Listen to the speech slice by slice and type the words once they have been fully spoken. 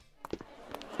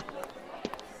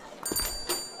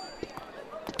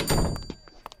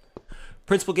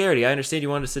Principal Garrity, I understand you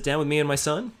wanted to sit down with me and my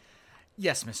son?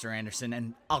 Yes, Mr. Anderson,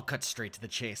 and I'll cut straight to the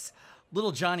chase.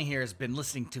 Little Johnny here has been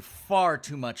listening to far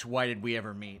too much Why Did We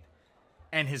Ever Meet?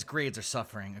 And his grades are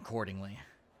suffering accordingly.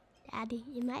 Daddy,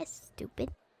 am I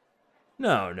stupid?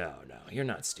 No, you're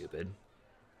not stupid.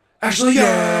 Actually,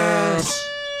 yes!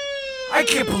 I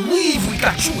can't believe we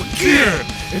got you again!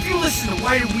 If you listen to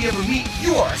Why Did We Ever Meet,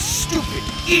 you are a stupid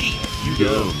idiot! You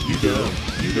don't.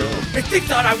 If they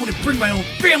thought I wouldn't bring my own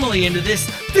family into this,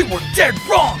 they were dead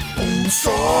wrong!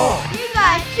 Bonesaw! You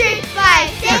got 6, 5,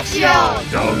 6 year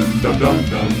olds! Dum.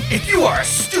 If you are a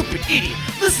stupid idiot,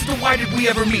 listen to Why Did We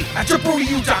Ever Meet at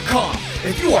JabroniU.com.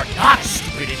 If you are not a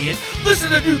stupid idiot,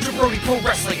 listen to New Jabroni Pro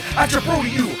Wrestling at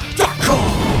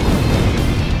JabroniU.com.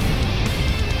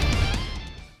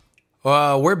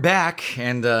 We're back,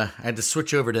 and I had to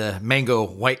switch over to Mango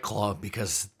White Claw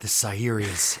because the Sairi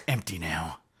is empty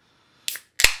now.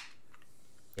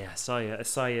 Yeah, I saw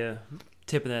you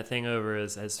tipping that thing over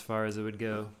as far as it would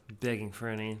go, begging for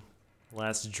any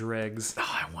last dregs.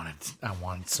 Oh, I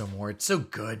wanted some more. It's so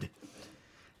good.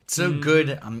 It's so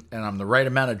good, I'm the right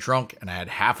amount of drunk, and I had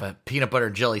half a peanut butter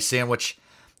and jelly sandwich.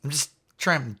 I'm just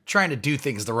trying to do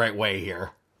things the right way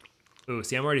here. Ooh,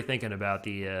 see, I'm already thinking about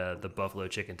the buffalo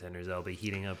chicken tenders I'll be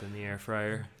heating up in the air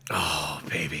fryer. Oh,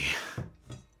 baby.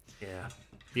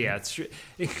 Yeah, it's true.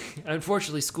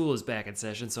 Unfortunately, school is back in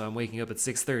session, so I'm waking up at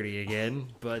 6:30 again.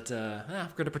 But I'm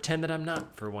gonna pretend that I'm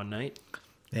not for one night.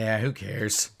 Yeah, who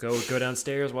cares? Go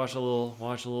downstairs, watch a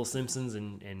little Simpsons,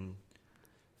 and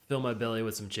fill my belly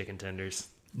with some chicken tenders.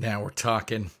 Now we're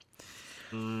talking.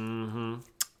 Mm-hmm.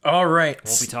 All right.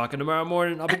 Won't be talking tomorrow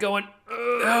morning. I'll be going.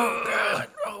 Oh God!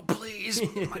 Oh please!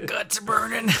 My guts are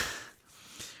burning.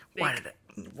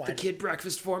 The kid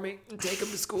breakfast for me and take him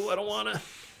to school. I don't wanna.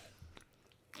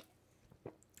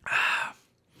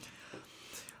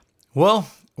 Well,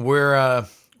 we're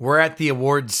at the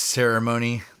awards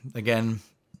ceremony again.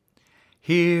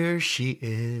 Here she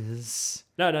is.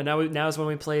 No. Now is when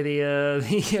we play the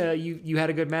you had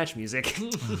a good match music.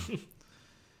 Yeah,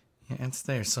 it's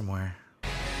there somewhere.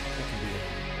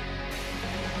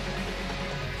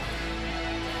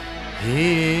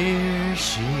 Here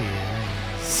she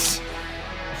is.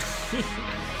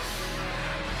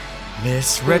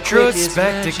 Miss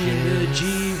Retrospecticus.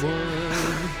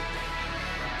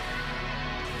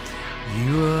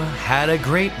 You had a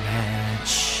great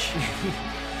match.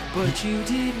 But you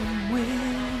didn't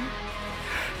win.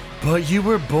 But you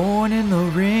were born in the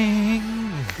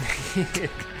ring.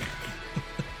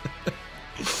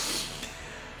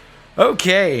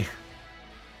 Okay.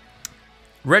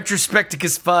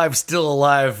 Retrospecticus 5 still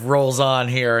alive rolls on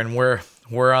here, and we're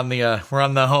on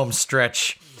the home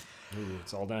stretch. Ooh,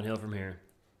 it's all downhill from here.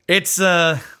 It's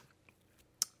the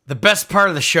best part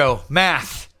of the show,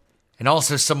 math, and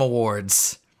also some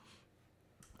awards.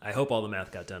 I hope all the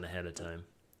math got done ahead of time.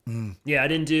 Yeah, I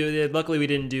didn't do. Luckily, we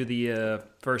didn't do the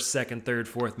first, second, third,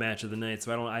 fourth match of the night,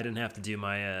 so I didn't have to do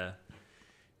my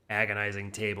agonizing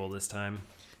table this time.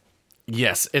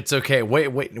 Yes, it's okay.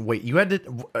 Wait. You had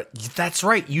to. That's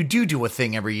right. You do a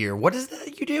thing every year. What is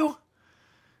that you do?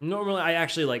 Normally, I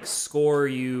actually score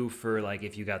you for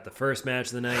if you got the first match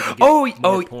of the night. You get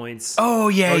more points. Oh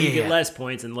yeah, you get less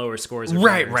points and lower scores.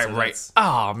 Right. So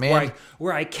Oh man,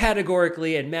 where I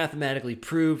categorically and mathematically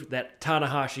proved that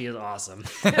Tanahashi is awesome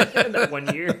that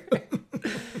one year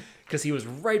because he was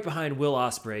right behind Will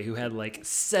Ospreay, who had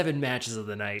 7 matches of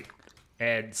the night.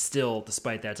 And still,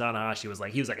 despite that, Tanahashi was a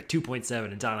 2.7,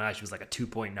 and Tanahashi was a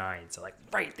 2.9. So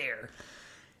right there.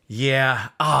 Yeah.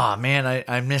 Ah, man,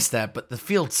 I missed that. But the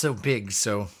field's so big,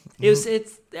 so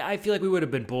I feel like we would have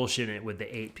been bullshitting it with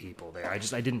the 8 people there. I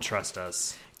didn't trust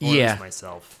us. Yeah.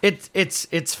 Myself.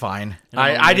 It's fine.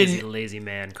 I didn't lazy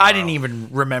man. Carl. I didn't even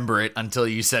remember it until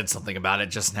you said something about it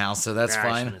just now. So that's fine.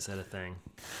 I shouldn't have said a thing.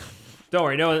 Don't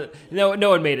worry. No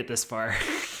one made it this far.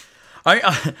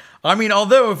 I mean,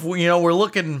 although if we're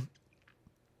looking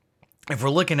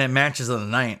at matches of the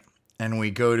night and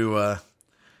we go to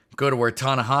where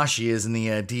Tanahashi is in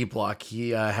the D block,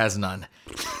 he has none.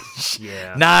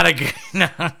 Yeah, not a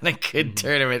good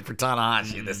tournament for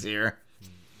Tanahashi this year.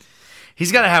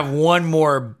 He's got to have one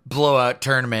more blowout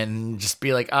tournament and just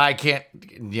be like, I can't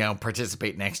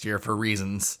participate next year for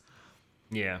reasons.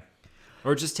 Yeah,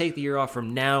 or just take the year off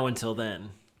from now until then.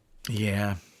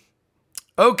 Yeah.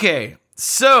 Okay,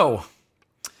 so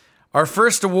our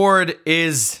first award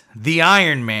is the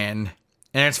Iron Man,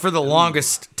 and it's for the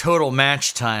longest total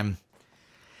match time.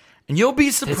 And you'll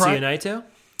be surprised. Tetsuya Naito?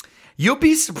 You'll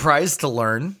be surprised to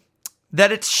learn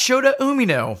that it's Shota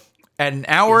Umino at an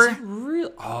hour. Is it really?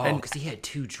 really? Oh, because he had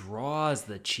 2 draws,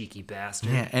 the cheeky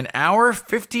bastard. Yeah, an hour,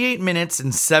 58 minutes,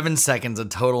 and 7 seconds of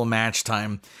total match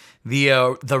time.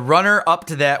 The runner up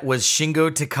to that was Shingo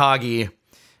Takagi.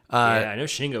 I know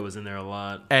Shingo was in there a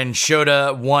lot. And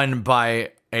Shota won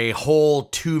by a whole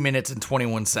 2 minutes and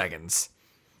 21 seconds.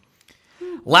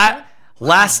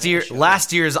 Last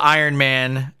year's Iron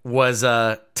Man was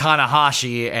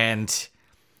Tanahashi, and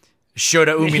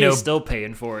Shota Umino. He's still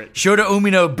paying for it. Shota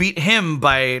Umino beat him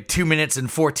by 2 minutes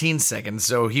and 14 seconds.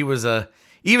 So he was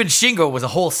even Shingo was a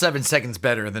whole 7 seconds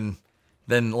better than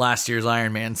last year's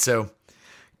Iron Man. So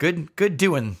good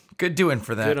doing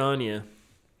for that. Good on you.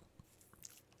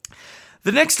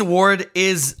 The next award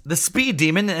is the Speed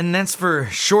Demon, and that's for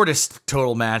shortest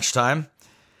total match time.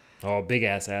 Oh, big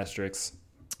ass asterisks.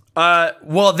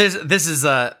 Well, this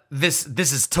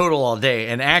is total all day,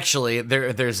 and actually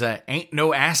there's ain't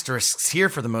no asterisks here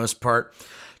for the most part.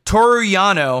 Toru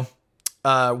Yano,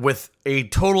 with a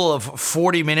total of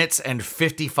 40 minutes and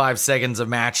 55 seconds of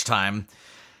match time.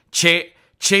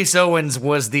 Chase Owens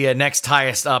was the next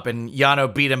highest up, and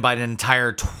Yano beat him by an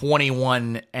entire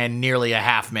 21 and nearly a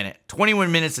half minute.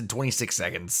 21 minutes and 26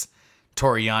 seconds.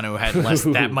 Toru Yano had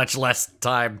that much less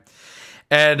time.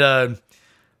 And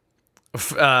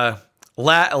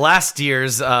last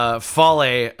year's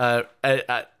Fale,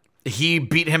 he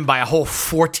beat him by a whole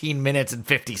 14 minutes and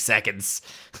 50 seconds.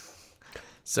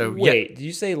 So wait, did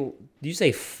you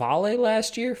say Fale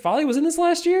last year? Fale was in this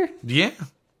last year? Yeah.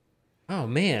 Oh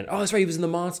man. Oh, that's right. He was in the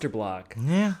monster block.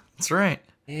 Yeah, that's right.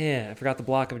 Yeah, I forgot the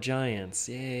block of giants.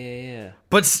 Yeah.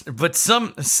 But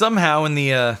somehow in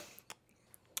the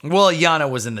Yano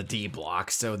was in the D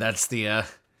block, so that's the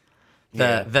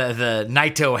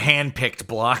Naito handpicked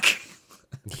block.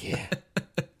 Yeah.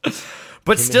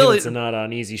 But still, it's not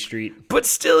on easy street. But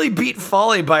still, he beat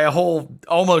Fale by a whole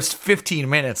almost 15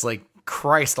 minutes. Like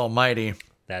Christ Almighty.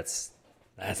 That's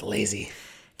lazy.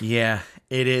 Yeah,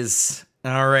 it is.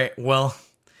 All right. Well,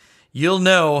 you'll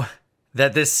know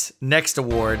that this next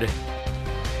award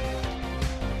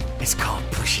is called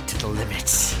Push It to the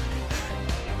Limits.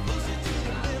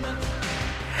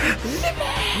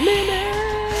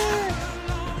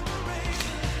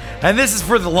 And this is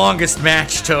for the longest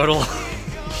match total.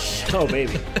 Oh,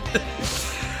 baby.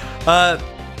 The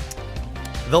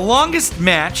longest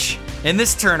match in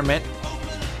this tournament,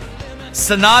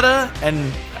 Sanada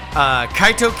and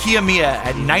Kaito Kiyomiya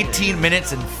at 19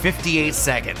 minutes and 58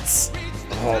 seconds.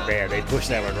 Oh, man, they pushed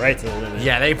that one right to the limit.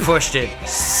 Yeah, they pushed it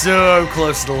so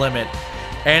close to the limit.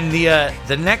 And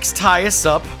the next highest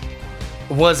up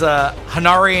was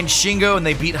Hanare and Shingo, and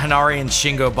they beat Hanare and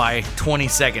Shingo by 20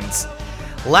 seconds.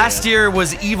 Last year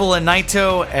was Evil and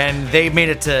Naito, and they made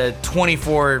it to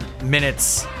 24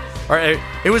 minutes. Or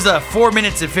it was 4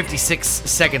 minutes and 56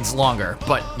 seconds longer,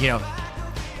 but, you know.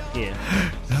 Yeah.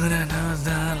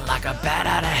 Like a bat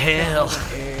out of hell.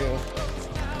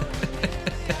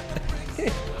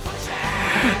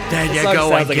 There you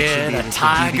go again, a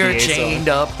tiger chained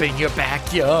up in your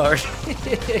backyard.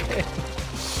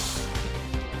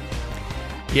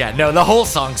 Yeah, no, the whole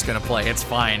song's gonna play. It's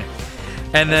fine.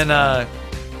 And then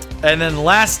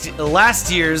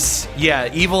last year's,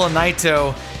 Evil and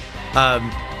Naito,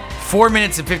 4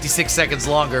 minutes and 56 seconds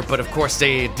longer, but of course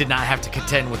they did not have to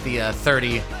contend with the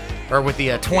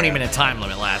 20-minute time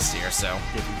limit last year, so.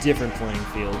 Different playing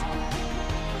field.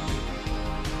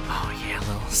 Oh yeah, a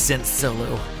little synth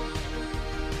solo.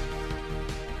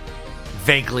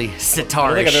 Vaguely sitarish. I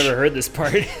don't think I've ever heard this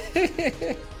part.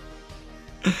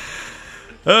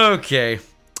 Okay.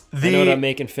 I know what I'm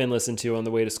making Finn listen to on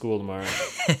the way to school tomorrow.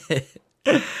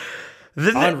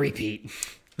 On repeat.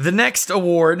 The next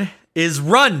award is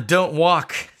Run, Don't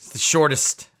Walk. It's the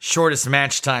shortest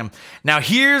match time. Now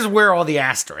here's where all the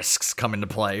asterisks come into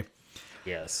play.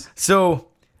 Yes. So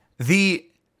the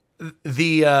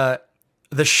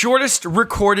shortest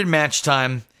recorded match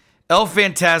time, El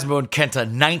Phantasmo and Kenta,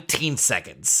 19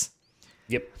 seconds.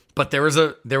 Yep. But there was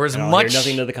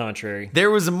nothing to the contrary. There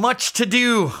was much to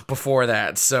do before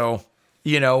that, so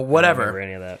whatever. I don't remember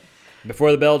any of that.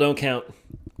 Before the bell, don't count.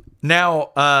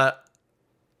 Now,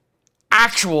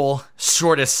 actual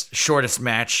shortest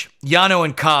match, Yano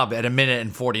and Cobb at 1 minute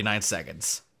and 49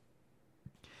 seconds.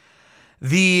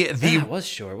 That was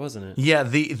short, wasn't it? Yeah,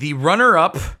 the runner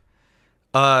up,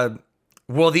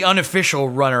 the unofficial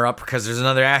runner up, because there's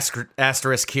another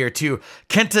asterisk here too.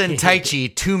 Kenta and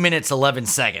Taichi, 2 minutes 11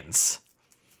 seconds.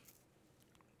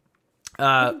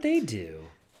 What did they do?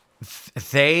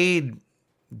 They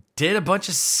did a bunch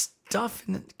of stuff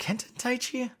in Kenta and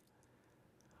Taichi.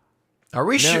 Are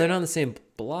we sure? No, they're not on the same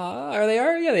block. Are they?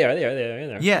 Yeah, they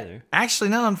are. Yeah, actually,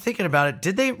 now I'm thinking about it.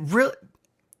 Did they really?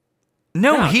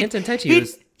 No, Kenta and Taichi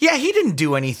was. Yeah, he didn't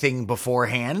do anything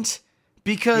beforehand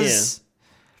because. Yeah.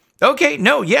 Okay,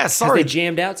 no, yeah, sorry. They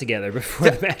jammed out together before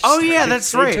the match. Oh, started, yeah, that's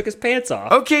so right. He took his pants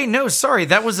off. Okay, no, sorry.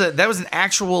 That was an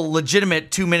actual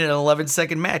legitimate 2-minute and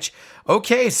 11-second match.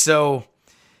 Okay, so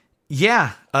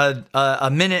yeah, a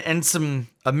minute and some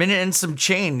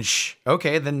change.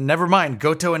 Okay, then never mind.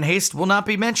 Goto and Haste will not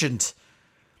be mentioned.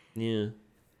 Yeah.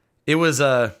 It was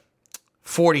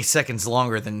 40 seconds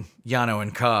longer than Yano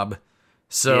and Cobb.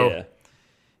 So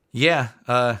yeah,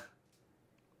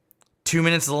 2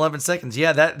 minutes and 11 seconds.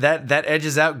 Yeah, that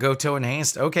edges out Goto and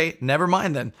Haste. Okay, never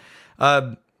mind then.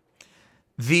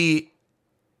 The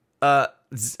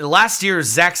last year's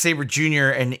Zack Sabre Jr.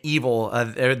 and Evil,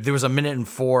 there was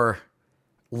 1:04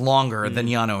 longer than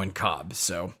Yano and Cobb.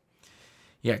 So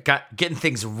yeah, getting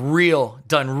things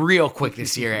done real quick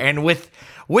this year, and with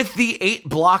the 8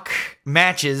 block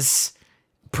matches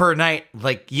per night,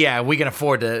 like yeah, we can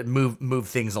afford to move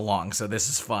things along. So this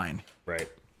is fine. Right.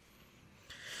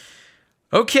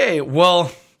 Okay, well,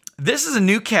 this is a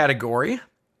new category.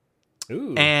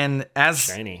 Ooh, and as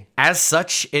shiny. As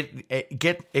such, it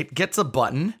gets a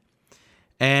button,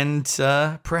 and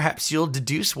perhaps you'll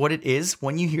deduce what it is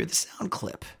when you hear the sound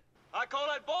clip. I call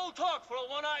that bold talk for a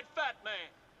one-eyed fat man.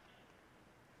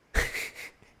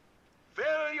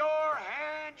 Fill your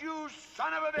hand, you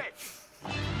son of a bitch.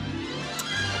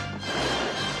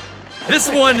 This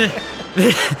one,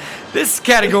 this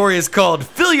category is called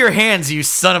 "Fill Your Hands, You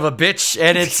Son of a Bitch,"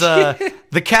 and it's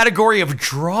the category of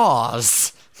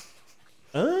draws.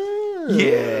 Oh,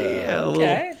 yeah,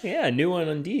 okay, yeah, a new one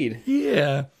indeed.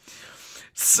 Yeah.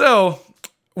 So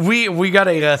we got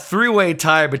a 3-way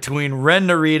tie between Ren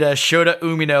Narita, Shota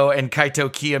Umino, and Kaito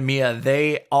Kiyomiya.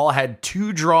 They all had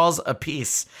 2 draws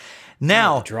apiece.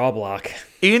 Now, draw block.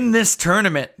 In this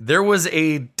tournament, there was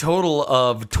a total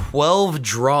of 12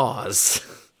 draws.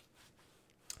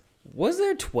 Was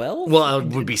there 12? Well, it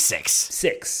would be 6.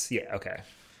 6. Yeah. Okay.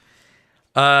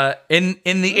 In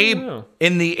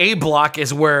the A block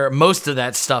is where most of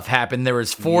that stuff happened. There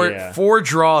was four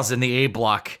draws in the A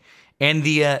block, and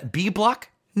the B block,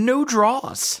 no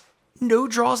draws in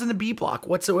the B block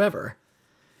whatsoever.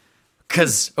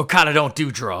 Because Okada don't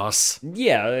do draws.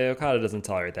 Yeah, Okada doesn't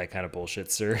tolerate that kind of bullshit,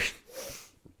 sir.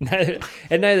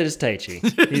 And neither does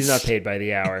Taichi. He's not paid by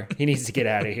the hour. He needs to get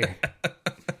out of here.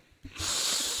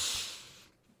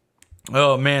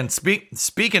 Oh man,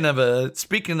 speaking of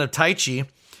Taichi,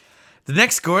 the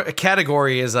next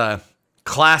category is a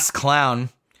class clown,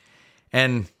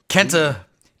 and Kenta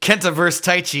versus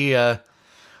Taichi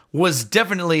was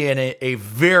definitely a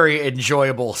very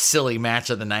enjoyable, silly match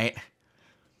of the night.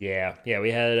 Yeah,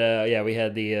 we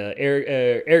had the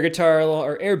air guitar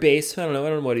or air bass. I don't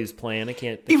know what he was playing.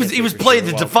 He was playing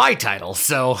the Defy title,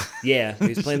 so yeah, he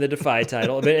was playing the Defy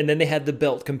title, and then they had the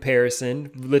belt comparison,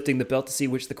 lifting the belt to see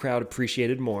which the crowd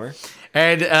appreciated more.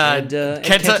 And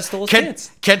Kenta stole his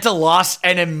chance. Kenta lost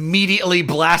and immediately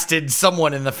blasted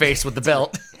someone in the face with the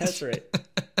belt. That's right.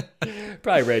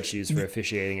 Probably Red Shoes for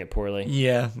officiating it poorly.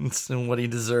 Yeah, that's what he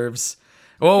deserves.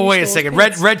 Oh, wait a second.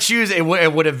 Red Shoes. It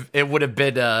would have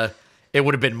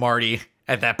been Marty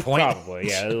at that point. Probably,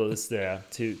 yeah. It was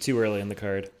too early in the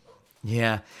card.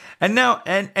 Yeah, and now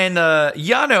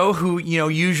Yano, who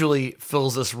usually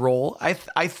fills this role, I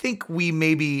think we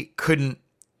maybe couldn't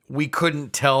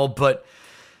tell, but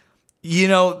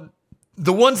the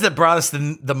ones that brought us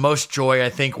the most joy,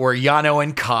 I think, were Yano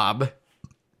and Cobb.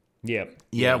 Yep.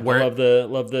 Yeah, I love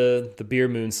the beer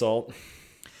moonsault.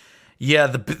 Yeah,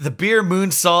 the beer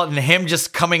moonsault and him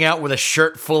just coming out with a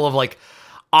shirt full of like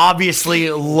obviously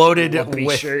loaded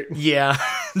with shirt. Yeah.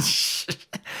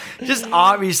 Just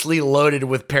obviously loaded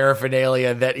with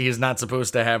paraphernalia that he's not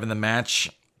supposed to have in the match.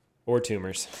 Or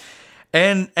tumors.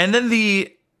 And then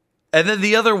the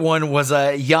other one was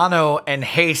Yano and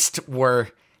Haste, where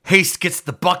Haste gets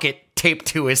the bucket taped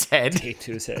to his head. Taped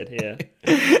to his head, yeah.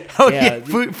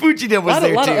 Fujita was there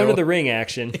too. A lot of under the ring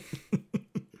action.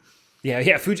 Yeah. I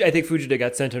think Fujita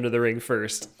got sent under the ring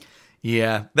first.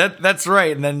 Yeah, that's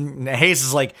right. And then Haste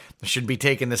is like, I shouldn't be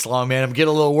taking this long, man. I'm getting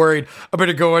a little worried. I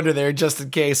better go under there just in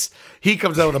case. He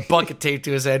comes out with a bucket taped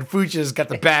to his head. Fujita's got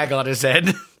the bag on his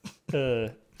head.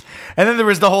 And then there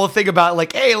was the whole thing about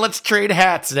like, hey, let's trade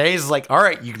hats. And Haste is like, all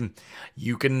right,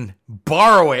 you can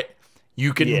borrow it.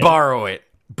 Borrow it,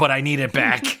 but I need it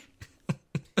back.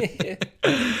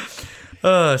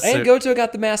 And Goto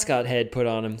got the mascot head put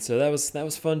on him, so that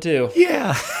was fun too.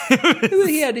 Yeah,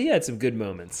 he had some good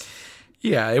moments.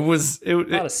 Yeah, a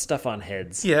lot of stuff on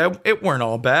heads. Yeah, it weren't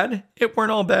all bad. It weren't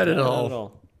all bad at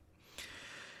all.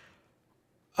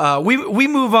 We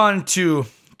move on to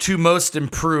most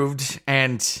improved,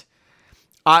 and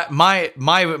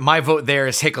My vote there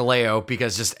is Hikuleo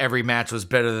because just every match was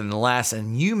better than the last.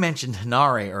 And you mentioned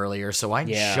Hinare earlier, so I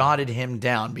jotted him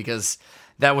down because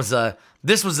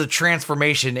this was a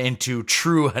transformation into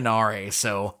true Hinare.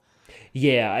 So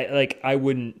yeah, I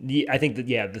think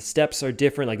that the steps are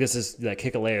different. Like this is like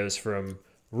Hikuleo's from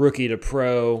rookie to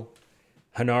pro.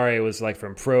 Hinare was like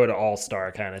from pro to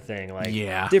all-star kind of thing. Like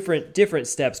different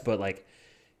steps, but like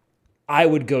I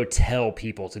would go tell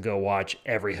people to go watch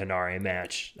every Hinare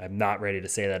match. I'm not ready to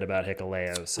say that about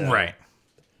Hikuleo. So right.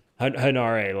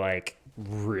 Hinare like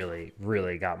really,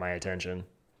 really got my attention.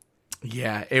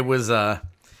 Yeah, it was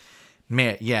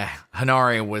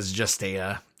Hinare was just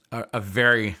a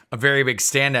very big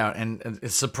standout,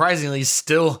 and surprisingly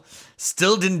still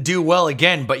didn't do well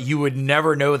again, but you would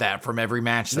never know that from every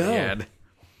match that he had.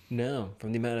 No,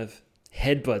 from the amount of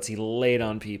headbutts he laid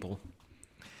on people.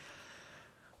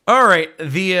 All right,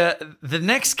 the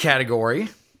next category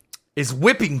is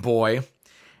Whipping Boy,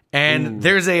 and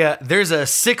there's a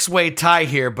 6-way tie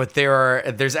here, but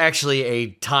there's actually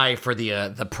a tie for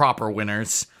the proper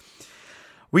winners.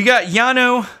 We got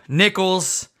Yano,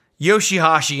 Nichols,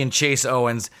 Yoshihashi, and Chase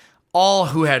Owens, all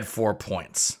who had 4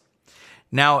 points.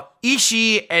 Now,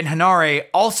 Ishii and Hinare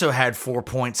also had 4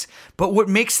 points, but what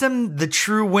makes them the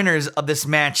true winners of this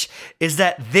match is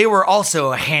that they were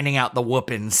also handing out the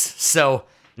whoopings. So,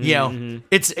 you know,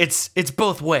 it's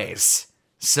both ways.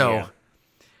 So,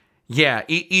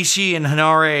 Ishii and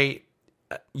Hinare,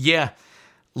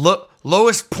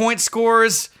 lowest point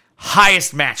scores,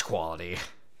 highest match quality.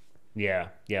 Yeah,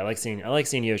 I like seeing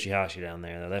Yoshihashi down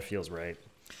there. That feels right.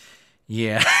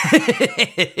 Yeah,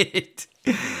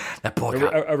 that boy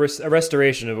got a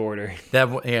restoration of order.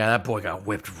 That boy got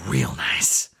whipped real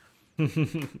nice.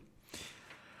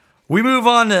 We move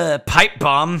on to Pipe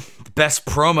Bomb, the best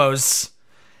promos,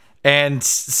 and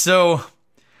so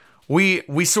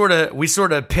we sort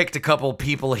of picked a couple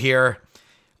people here.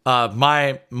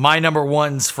 My number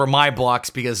ones for my blocks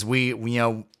because we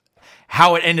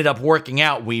how it ended up working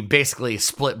out. We basically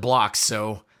split blocks,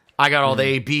 so I got all the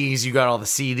ABs, you got all the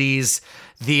CDs.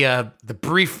 The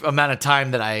brief amount of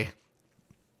time that I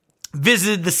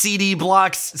visited the CD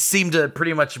blocks seemed to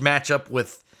pretty much match up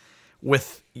with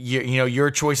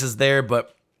your choices there,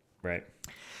 but right.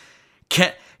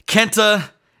 Kenta,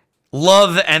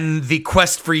 Love, and the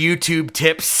quest for YouTube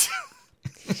tips.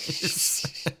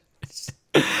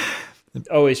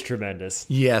 Always tremendous.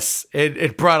 Yes,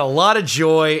 it brought a lot of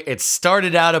joy. It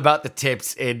started out about the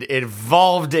tips. It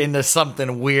evolved into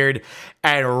something weird.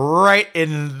 And right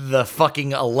in the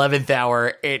fucking 11th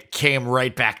hour, it came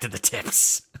right back to the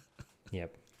tips.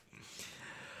 Yep.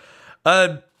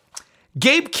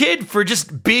 Gabe Kidd for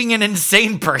just being an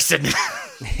insane person.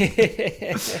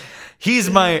 He's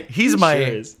my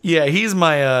A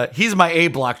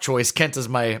block choice. Kenta's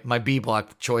my B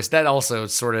block choice. That also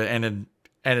sort of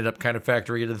ended up kind of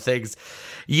factoring into things.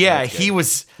 Yeah, he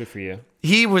was good for you.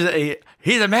 He's a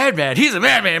madman. He's a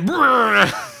madman.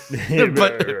 but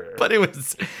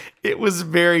it was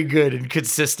very good and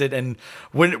consistent. And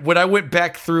when I went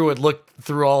back through and looked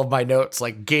through all of my notes,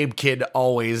 like Gabe Kidd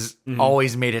always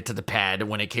made it to the pad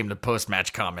when it came to post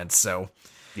match comments. So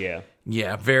yeah,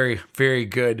 very, very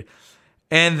good.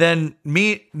 And then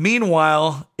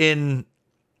meanwhile in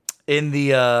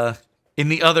the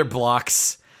other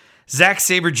blocks, Zack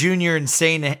Sabre Jr. and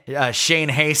Shane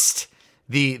Haste,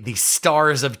 the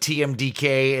stars of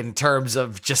TMDK in terms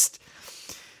of just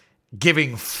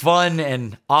giving fun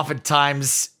and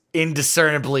oftentimes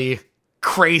indiscernibly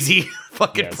crazy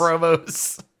fucking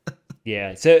promos.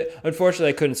 Yeah, so unfortunately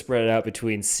I couldn't spread it out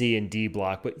between C and D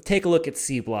block, but take a look at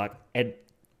C block and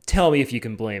tell me if you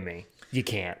can blame me. You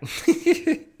can't.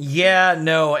 Yeah,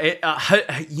 no.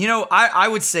 I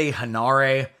would say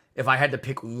Hinare. If I had to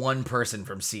pick one person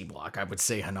from C block, I would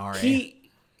say Hinare.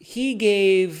 He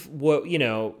gave what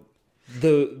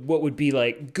would be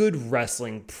like good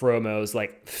wrestling promos,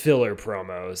 like filler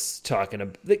promos, talking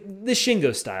about the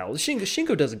Shingo style.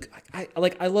 Shingo doesn't.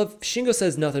 I love Shingo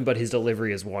says nothing, but his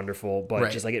delivery is wonderful.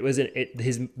 But just like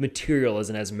his material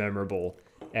isn't as memorable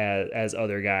as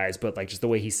other guys. But like just the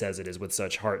way he says it is with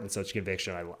such heart and such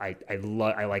conviction. I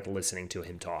like listening to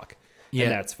him talk. Yeah,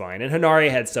 and that's fine. And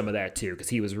Hinare had some of that too because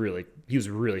he was really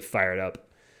fired up.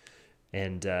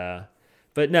 And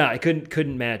but no, I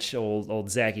couldn't match old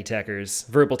Zachy Techers,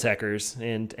 Verbal Techers,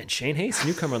 and Shane Haste,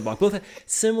 newcomer on the block. Both had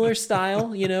similar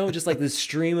style, just like this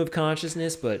stream of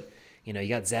consciousness. But you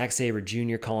got Zack Sabre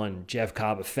Jr. calling Jeff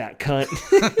Cobb a fat cunt,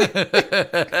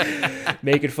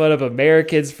 making fun of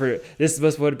Americans for this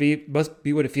must be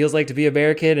what it feels like to be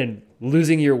American and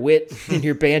losing your wit in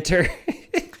your banter.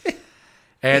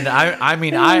 And I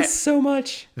mean, so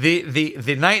much.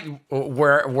 The night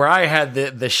where I had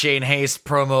the Shane Haste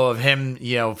promo of him,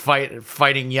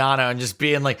 fighting Yana and just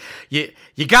being like, you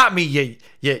got me, you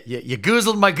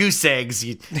goozled my goose eggs,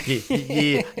 you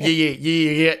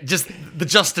just the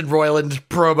Justin Roiland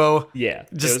promo. Yeah,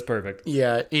 it was perfect.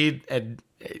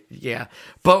 Yeah,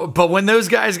 but when those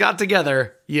guys got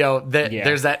together,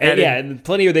 there's that edit. And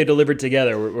plenty of they delivered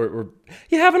together. We're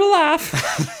you having a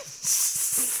laugh.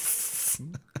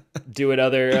 Doing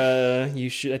other, I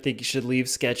think you should leave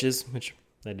sketches, which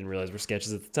I didn't realize were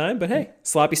sketches at the time, but hey,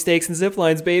 sloppy steaks and zip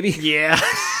lines, baby. Yeah.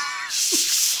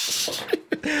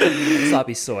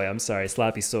 Sloppy soy. I'm sorry,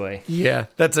 sloppy soy. Yeah,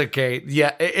 that's okay.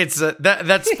 Yeah, it's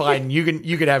that's fine. You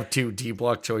can have 2 D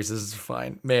block choices. It's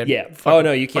fine, man. Yeah. Oh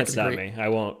no, you can't stop me. I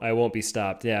won't be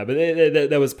stopped. Yeah, but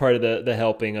that was part of the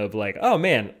helping of like, oh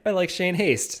man, I like Shane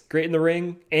Haste, great in the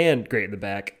ring and great in the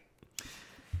back.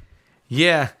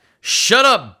 Yeah. Shut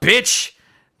up, bitch!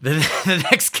 The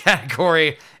next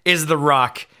category is The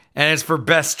Rock, and it's for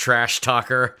Best Trash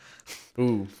Talker.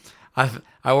 Ooh. I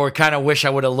kind of wish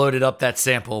I would have loaded up that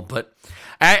sample, but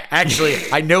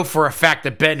I know for a fact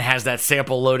that Ben has that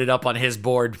sample loaded up on his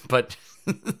board, but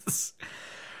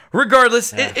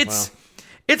regardless,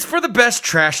 it's for the Best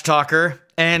Trash Talker,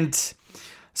 and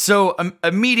so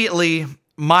immediately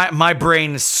my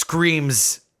brain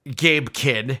screams Gabe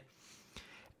Kidd,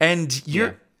 and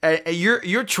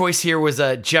your choice here was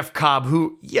Jeff Cobb,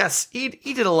 who, yes, he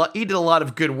did a lot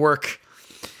of good work.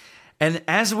 And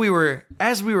as we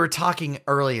were talking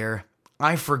earlier,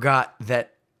 I forgot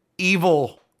that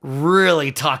Evil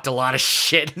really talked a lot of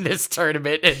shit in this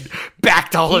tournament and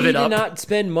backed all of it up. He did not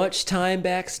spend much time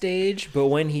backstage, but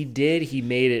when he did, he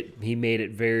made it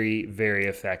very, very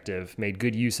effective. Made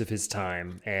good use of his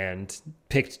time and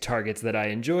picked targets that I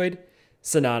enjoyed.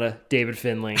 Sonata, David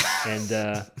Finlay,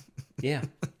 and yeah.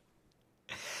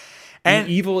 And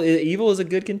Evil is a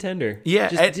good contender. Yeah,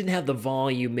 just didn't have the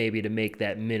volume maybe to make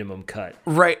that minimum cut.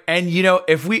 Right, and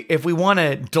if we want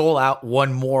to dole out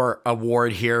one more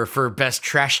award here for Best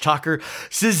Trash Talker,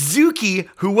 Suzuki,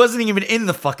 who wasn't even in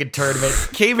the fucking tournament,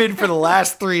 came in for the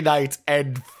last 3 nights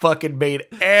and fucking made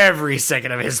every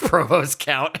second of his promos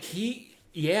count. He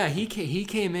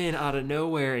came in out of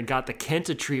nowhere and got the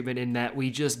Kenta treatment in that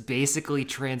we just basically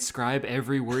transcribe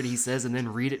every word he says and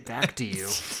then read it back to you.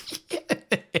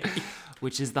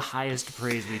 Which is the highest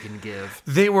praise we can give.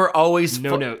 They were always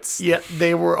no notes. Yeah,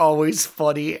 they were always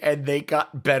funny, and they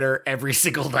got better every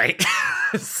single night.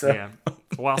 Yeah,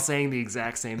 while saying the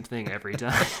exact same thing every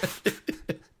time.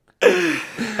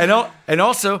 and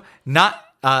also not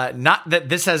that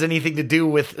this has anything to do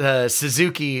with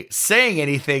Suzuki saying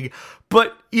anything,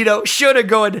 but Shota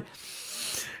going,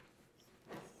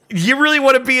 you really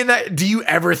want to be in that? Do you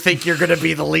ever think you're going to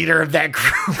be the leader of that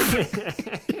group?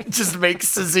 Just makes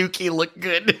Suzuki look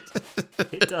good.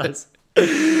 It does.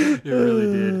 It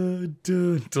really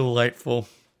did. Delightful.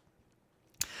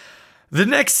 The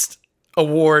next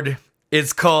award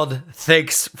is called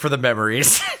Thanks for the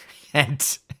Memories.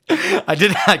 And I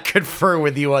did not confer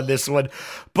with you on this one,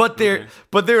 but there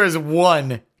is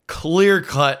one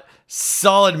clear-cut,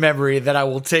 solid memory that I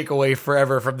will take away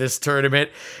forever from this tournament,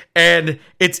 and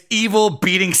it's Evil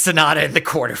beating Sonata in the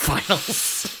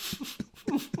quarterfinals.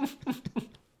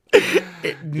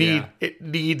 It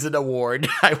needs an award.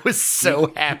 I was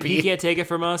so happy. He can't take it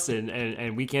from us,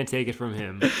 and we can't take it from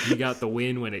him. He got the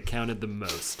win when it counted the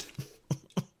most.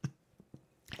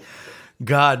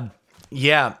 God,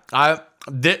 yeah.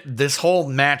 This whole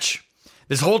match,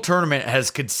 this whole tournament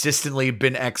has consistently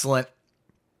been excellent,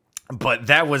 but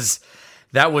that was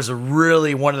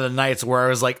really one of the nights where I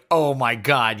was like, oh my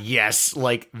God, yes,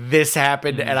 like this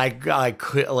happened, and I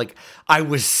could, like, I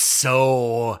was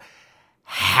so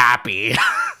happy.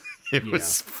 It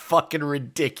was fucking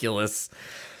ridiculous.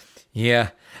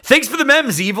 Yeah. Thanks for the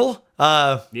memes, Evil.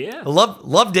 Yeah.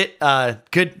 Loved it.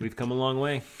 Good. We've come a long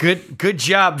way. Good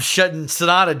job shutting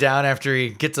Sonata down after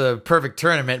he gets a perfect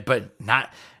tournament, but not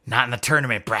in the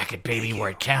tournament bracket, baby,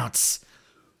 where it counts.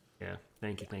 Yeah.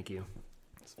 Thank you.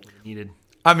 That's what we needed.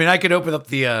 I mean, I could open up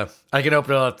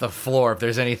the floor if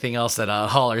there's anything else that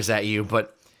hollers at you,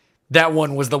 but that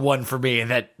one was the one for me,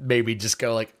 and that made me just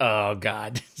go like, oh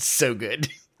God, so good.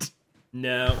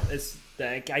 No,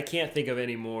 I can't think of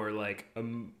any more like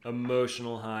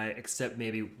emotional high, except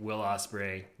maybe Will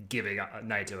Ospreay giving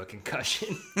Naito a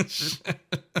concussion, which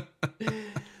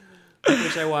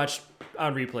I watched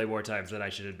on replay more times than I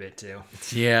should admit to.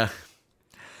 Yeah.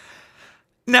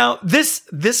 Now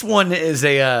this one is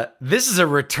a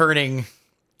returning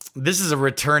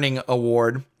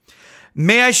award.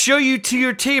 May I show you to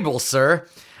your table, sir?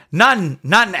 Not an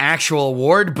actual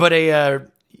award, but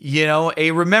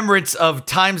a remembrance of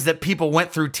times that people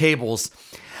went through tables.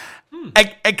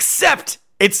 Except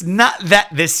it's not that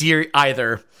this year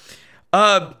either.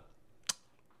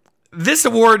 This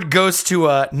award goes to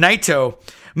Naito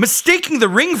mistaking the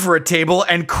ring for a table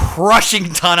and crushing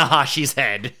Tanahashi's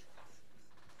head.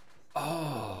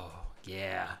 Oh,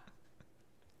 yeah.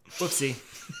 Whoopsie.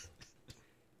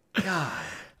 God.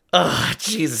 Ugh,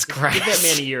 Jesus Christ. Give that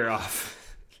man a year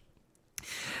off.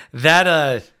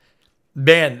 That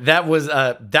that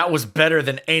was better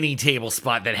than any table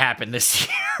spot that happened this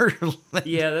year.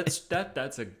 Yeah, that's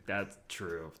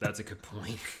true. That's a good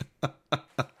point.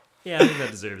 Yeah, I think that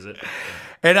deserves it.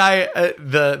 And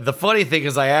the funny thing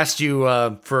is, I asked you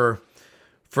for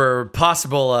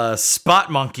possible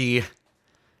spot monkey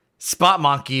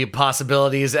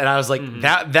possibilities, and I was like,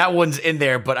 that one's in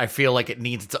there, but I feel like it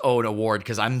needs its own award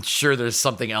because I'm sure there's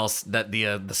something else that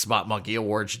the spot monkey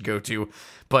award should go to.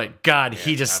 But God,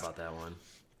 he just how about that one?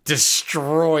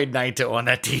 Destroyed Naito on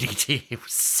that DDT. It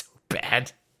was so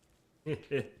bad.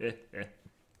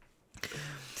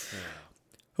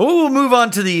 We'll move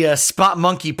on to the Spot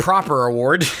Monkey Proper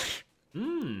Award.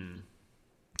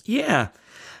 Yeah.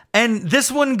 And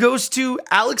this one goes to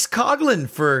Alex Coughlin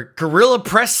for Gorilla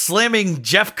Press slamming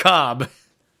Jeff Cobb.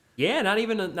 Yeah, not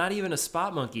even a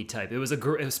spot monkey type. It was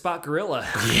a spot gorilla.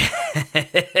 Yeah.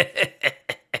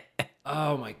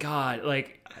 Oh my God!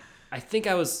 Like, I think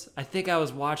I was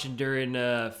watching during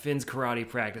Finn's karate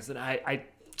practice, and I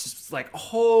just was like,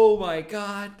 oh my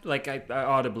God! Like I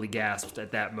audibly gasped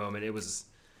at that moment. I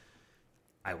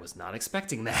was not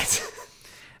expecting that.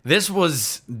 This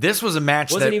was a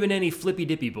match wasn't even any flippy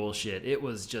dippy bullshit. It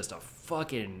was just a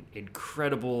fucking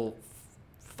incredible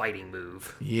fighting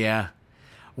move. Yeah.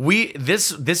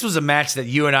 This was a match that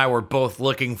you and I were both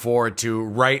looking forward to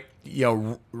right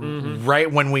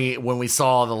when we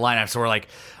saw the lineup. So we're like,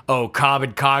 oh, Cobb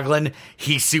and Coughlin,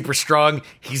 he's super strong.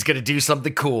 He's going to do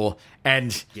something cool.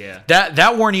 And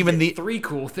that weren't even the three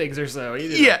cool things or so.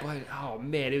 Oh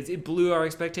man, it blew our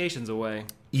expectations away.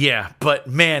 Yeah, but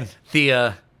man,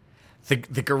 the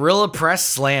Gorilla Press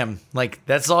Slam, like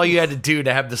that's all you had to do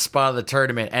to have the spot of the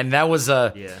tournament, and that was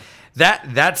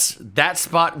that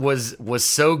spot was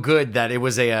so good that it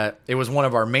was one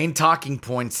of our main talking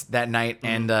points that night,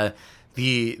 and the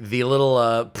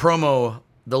little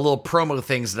promo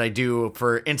things that I do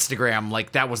for Instagram,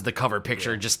 like that was the cover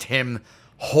picture, just him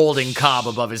holding Cobb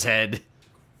above his head.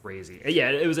 Crazy. Yeah,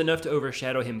 it was enough to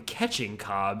overshadow him catching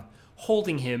Cobb,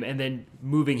 holding him, and then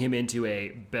moving him into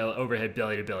a overhead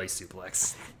belly-to-belly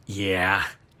suplex. Yeah,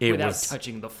 without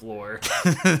touching the floor.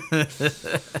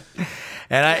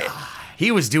 And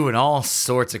he was doing all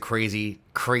sorts of crazy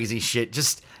shit,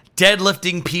 just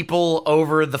deadlifting people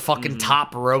over the fucking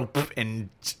top rope, and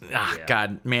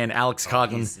God, man, Alex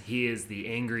Coughlin. He is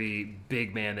the angry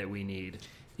big man that we need.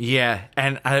 Yeah,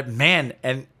 and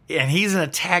and he's in a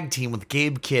tag team with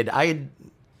Gabe Kidd. I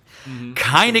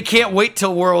kind of can't wait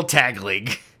till World Tag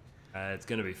League. It's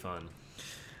gonna be fun.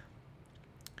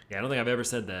 Yeah, I don't think I've ever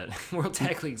said that. World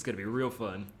Tag League is gonna be real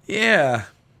fun. Yeah.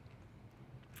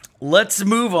 Let's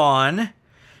move on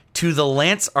to the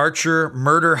Lance Archer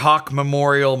Murder Hawk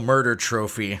Memorial Murder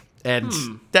Trophy, and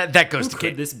that goes to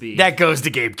Gabe. This be? That goes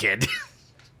to Gabe Kidd.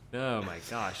 Oh my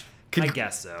gosh. I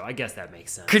guess so. I guess that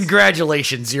makes sense.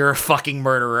 Congratulations, you're a fucking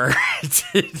murderer.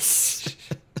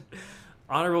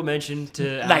 Honorable mention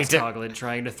to Alex Coughlin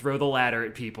trying to throw the ladder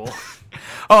at people.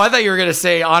 Oh, I thought you were going to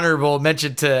say honorable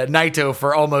mention to Naito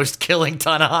for almost killing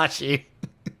Tanahashi.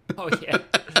 Oh, yeah.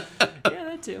 Yeah,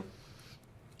 that too.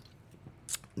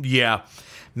 Yeah.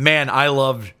 Man, I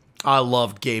loved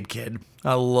Gabe Kidd.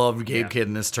 I loved Gabe Kidd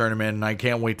in this tournament, and I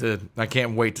can't wait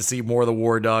to see more of the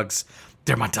War Dogs.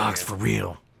 They're my dogs for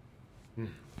real.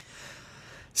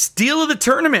 Steal of the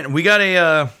tournament. We got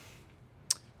a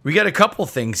couple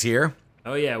things here.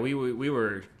 Oh yeah, we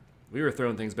were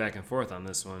throwing things back and forth on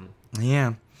this one. Yeah.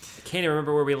 I can't even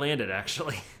remember where we landed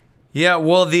actually. Yeah,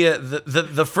 well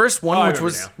the first one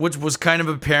which was kind of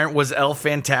apparent was El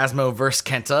Phantasmo versus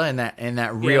Kenta in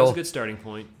that real that was a good starting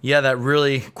point. Yeah, that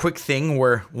really quick thing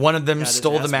where one of them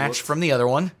stole the match from the other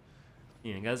one.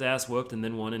 Yeah, got his ass whooped and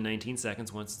then won in 19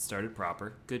 seconds once it started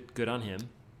proper. Good on him.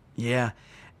 Yeah.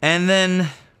 And then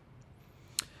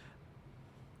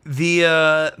the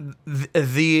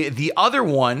other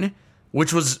one,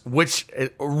 which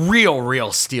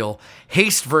real steal,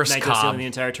 Haste versus Naito Cobb. stealing the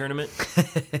entire tournament.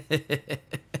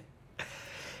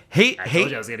 I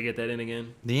told you I was gonna get that in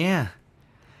again. Yeah,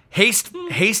 Haste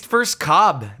versus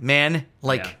Cobb, man.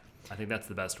 Like, yeah, I think that's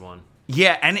the best one.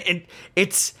 Yeah, and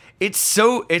it's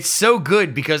so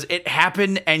good because it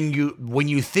happened, and when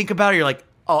you think about it, you're like,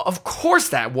 oh, of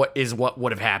course what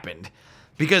would have happened.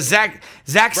 Because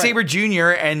Zack Sabre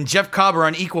Jr. and Jeff Cobb are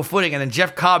on equal footing, and then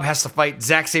Jeff Cobb has to fight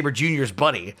Zack Sabre Jr.'s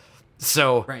buddy.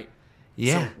 So, Right.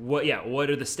 yeah. So what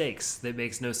are the stakes? That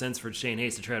makes no sense for Shane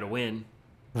Hayes to try to win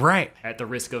Right. at the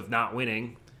risk of not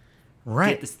winning.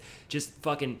 Right. Just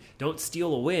fucking don't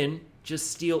steal a win.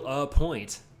 Just steal a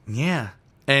point. Yeah.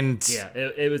 And Yeah,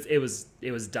 it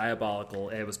was diabolical.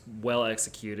 It was well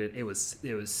executed. It was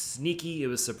sneaky. It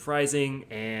was surprising,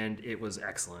 and it was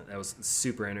excellent. That was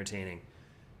super entertaining.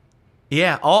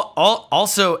 yeah,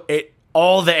 also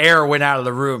all the air went out of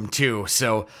the room too.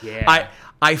 So Yeah.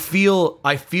 I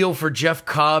feel for Jeff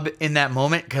Cobb in that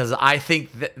moment, because I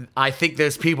think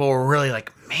those people were really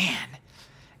like, man,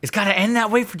 it's got to end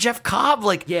that way for Jeff Cobb.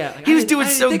 Like, Yeah, he was I doing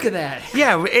didn't so think good. of that.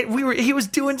 Yeah, he was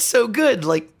doing so good.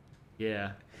 Like,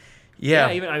 Yeah. yeah,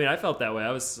 I felt that way.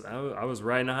 I was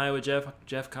riding a high with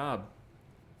Jeff Cobb.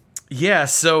 yeah.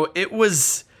 So it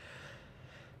was,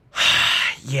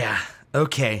 yeah,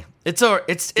 okay. It's all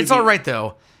right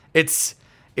though. It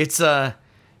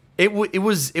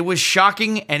was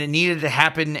shocking, and it needed to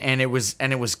happen, and it was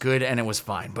good, and it was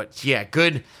fine. But yeah,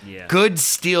 good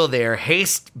steal there.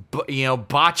 Haste,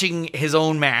 botching his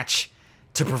own match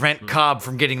to prevent Cobb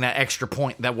from getting that extra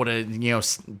point that would have,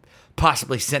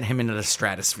 possibly sent him into the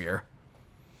stratosphere.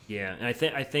 Yeah, and I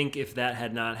think if that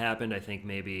had not happened, I think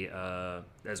maybe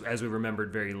as we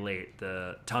remembered very late,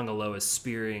 the Tonga Loa is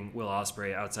spearing Will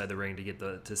Ospreay outside the ring to get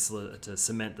to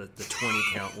cement the 20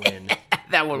 count win.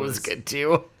 That one was good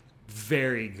too.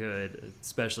 Very good,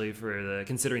 especially for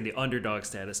considering the underdog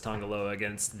status Tonga Loa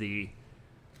against the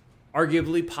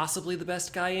arguably possibly the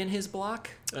best guy in his block,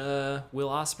 Will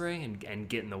Ospreay, and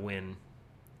getting the win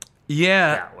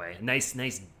Yeah, that way. Nice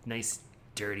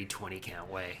dirty 20 count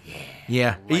way.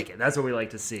 yeah. I like it. That's what we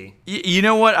like to see. You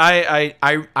know what?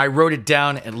 I wrote it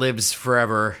down. It lives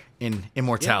forever in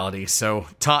immortality. So,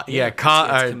 It's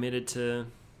committed to.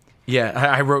 Yeah,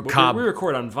 I wrote Cobb. We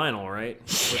record on vinyl, right?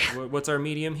 What's our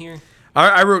medium here?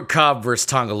 I wrote Cobb versus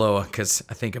Tonga Loa because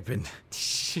I think I've been.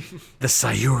 The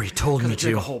Sayuri told me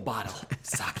Drink a to. whole bottle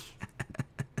sake.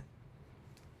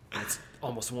 It's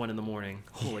almost 1 a.m.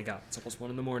 Holy God, it's almost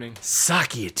 1 a.m.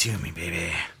 Sake it to me,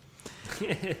 baby.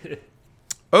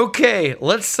 Okay,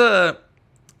 let's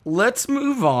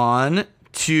move on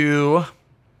to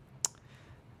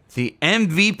the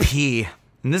MVP,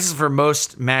 and this is for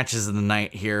most matches of the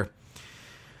night here.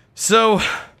 So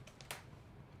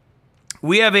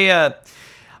we have a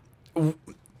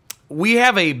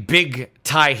big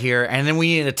tie here, and then we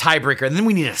need a tiebreaker, and then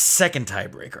we need a second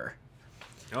tiebreaker.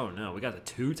 Oh no, we got the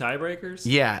 2 tiebreakers?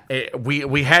 Yeah,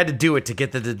 we had to do it to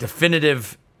get the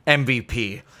definitive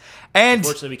MVP. And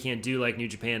Unfortunately, we can't do like New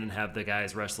Japan and have the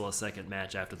guys wrestle a second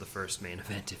match after the first main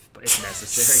event if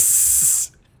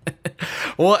necessary.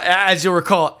 well, as you'll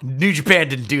recall, New Japan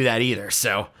didn't do that either.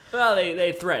 So, Well,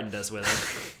 they threatened us with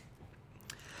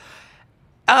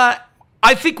it. I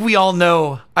think we all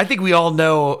know.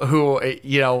 Who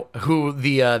who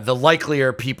the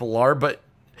likelier people are. But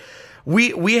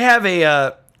we have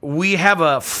a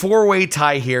 4-way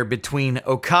tie here between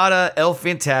Okada, El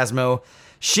Phantasmo,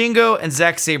 Shingo, and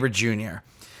Zack Sabre Jr.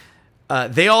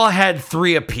 They all had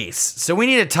 3 apiece, so we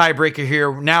need a tiebreaker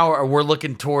here. Now we're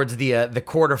looking towards the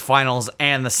quarterfinals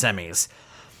and the semis.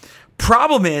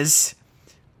 Problem is,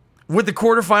 with the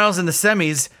quarterfinals and the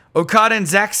semis, Okada and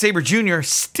Zack Sabre Jr.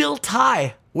 still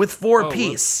tie with 4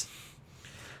 apiece.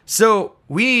 So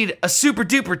we need a super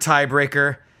duper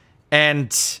tiebreaker, and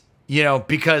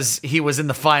because he was in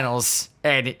the finals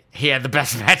and he had the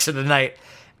best match of the night.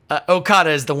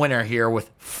 Okada is the winner here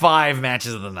with 5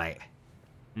 matches of the night.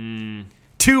 2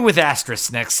 with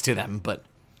asterisks next to them, but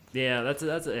Yeah, I would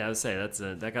say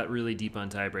that got really deep on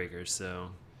tiebreakers.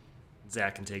 So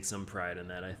Zach can take some pride in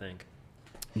that. I think.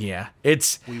 yeah,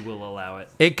 We will allow it.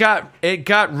 it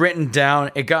got written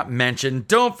down. It got mentioned.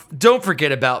 Don't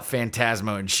forget about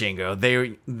Phantasmo and Shingo.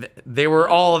 They were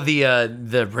all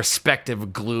the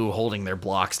respective glue holding their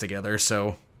blocks together.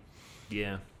 So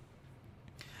Yeah.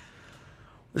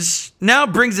 this now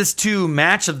brings us to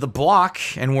match of the block,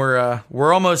 and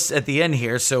we're almost at the end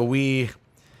here. So we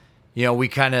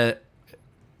kind of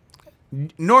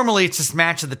normally it's just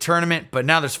match of the tournament, but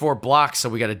now there's 4 blocks, so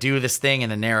we got to do this thing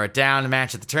and then narrow it down to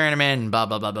match of the tournament and blah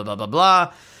blah blah blah blah blah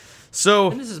blah.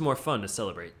 So And this is more fun to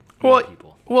celebrate well,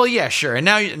 people. well, yeah, sure. And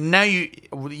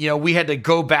now we had to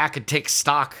go back and take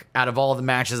stock out of all the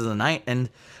matches of the night, and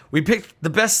we picked the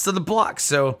best of the block.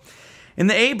 So. In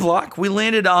the A block, we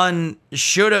landed on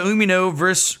Shota Umino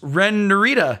versus Ren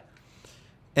Narita.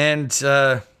 And,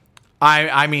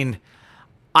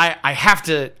 I have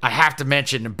to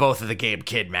mention both of the Gabe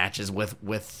Kidd matches with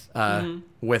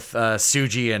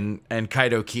Tsuji and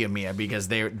Kaito Kiyomiya, because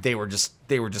they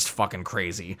were just fucking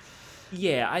crazy.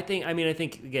 Yeah, I think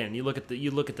again, you look at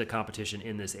the competition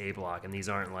in this A block, and these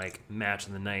aren't like match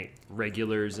of the night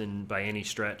regulars and by any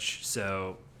stretch.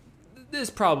 So this is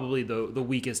probably the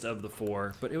weakest of the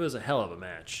four, but it was a hell of a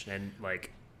match, and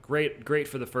like great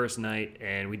for the first night,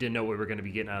 and we didn't know what we were going to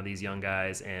be getting out of these young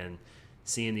guys, and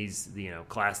seeing these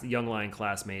young line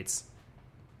classmates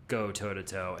go toe to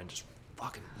toe and just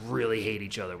fucking really hate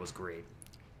each other was great.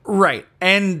 Right.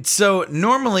 And so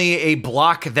normally a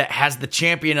block that has the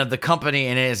champion of the company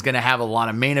in it is going to have a lot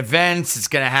of main events. It's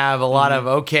going to have a lot of,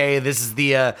 okay, this is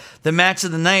the match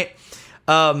of the night.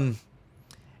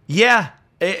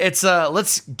 It's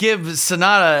let's give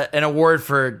Sonata an award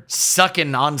for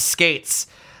sucking on skates.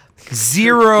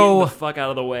 Getting the fuck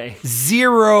out of the way.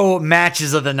 0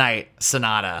 matches of the night,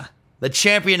 Sonata. The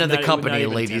champion of the company,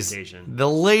 not ladies. temptation.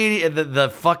 The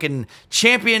fucking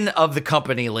champion of the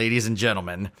company, ladies and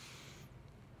gentlemen.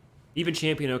 Even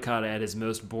Champion Okada at his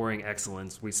most boring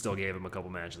excellence, we still gave him a couple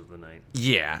matches of the night.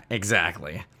 Yeah,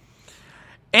 exactly.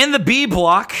 And the B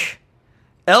block,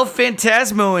 El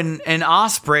Phantasmo and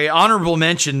Ospreay. Honorable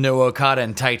mention, no Okada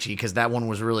and Taichi, because that one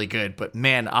was really good. But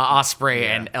man, Ospreay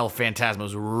and El Phantasmo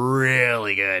was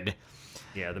really good.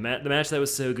 Yeah, the match that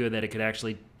was so good that it could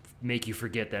actually make you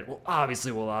forget that, well,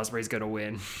 obviously Will Ospreay's going to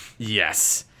win.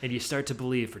 Yes. And you start to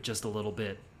believe for just a little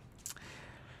bit.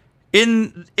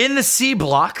 In the C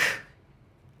block,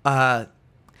 Hanare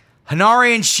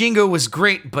and Shingo was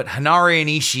great, but Hanare and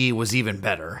Ishii was even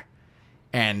better.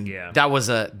 And that was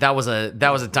a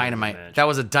dynamite match. That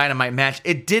was a dynamite match.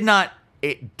 It did not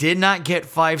get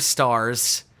 5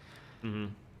 stars.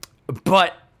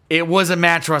 But it was a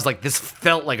match where I was like, this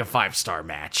felt like a 5-star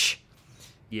match.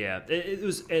 Yeah, it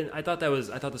was, and I thought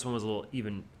this one was a little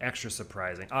even extra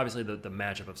surprising. Obviously, the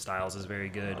matchup of styles is very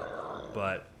good,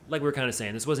 but like we were kind of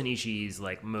saying, this wasn't Ishii's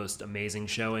like most amazing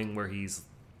showing, where he's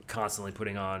constantly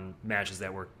putting on matches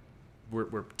that we're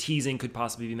teasing could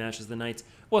possibly be matches of the nights. It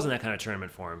wasn't that kind of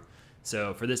tournament for him.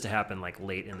 So for this to happen like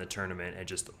late in the tournament and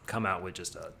just come out with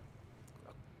just a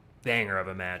banger of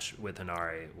a match with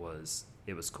Hanare was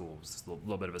cool. It was a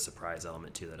little bit of a surprise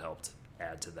element too that helped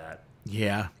add to that.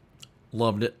 Yeah.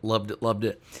 Loved it.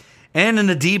 And in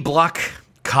the D block,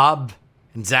 Cobb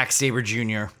and Zack Sabre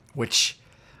Jr., which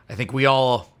I think we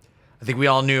all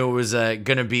knew it was going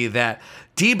to be that.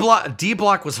 D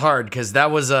block was hard because that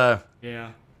was a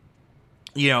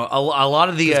lot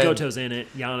of the Goto's in it,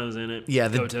 Yano's in it,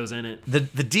 Goto's in it. The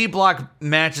D block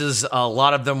matches, a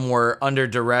lot of them were under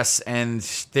duress, and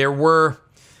there were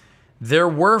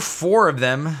 4 of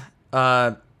them,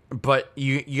 but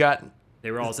you got.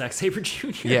 They were all Zack Sabre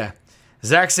Jr. Yeah.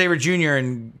 Zack Sabre Jr.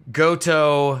 and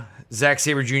Goto, Zack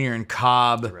Sabre Jr. and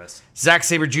Cobb, Zack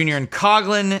Sabre Jr. and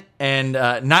Coughlin, and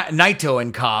Naito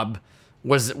and Cobb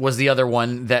was the other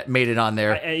one that made it on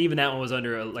there. Even that one was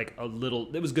under a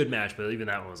little. It was a good match, but even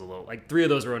that one was a little. Like 3 of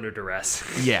those were under duress.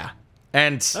 Yeah,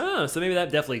 and so maybe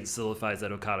that definitely solidifies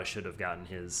that Okada should have gotten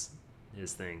his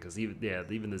thing, because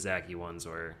even the Zaki ones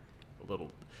were a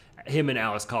little. Him and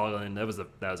Alex Coughlin,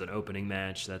 that was an opening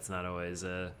match. That's not always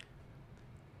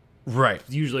right.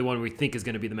 Usually one we think is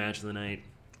going to be the match of the night.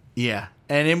 Yeah,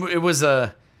 and it was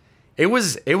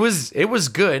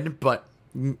good, but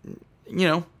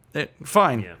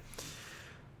fine. Yeah.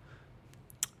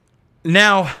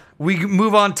 Now we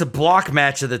move on to block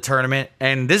match of the tournament,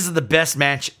 and this is the best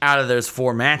match out of those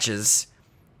 4 matches,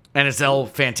 and it's El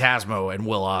Phantasmo and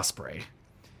Will Ospreay.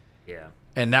 Yeah,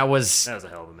 and that was a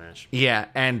hell of a match. Yeah,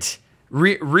 and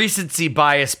recency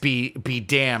bias be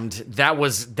damned. That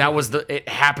was it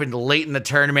happened late in the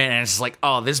tournament, and it's just like,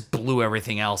 oh, this blew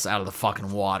everything else out of the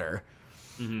fucking water.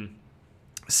 Mm-hmm.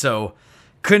 So,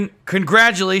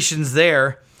 congratulations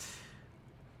there.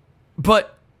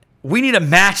 But we need a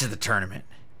match of the tournament.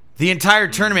 The entire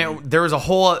tournament, there was a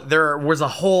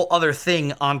whole other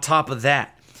thing on top of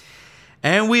that,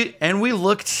 and we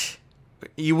looked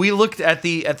at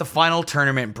the final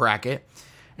tournament bracket.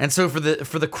 And so for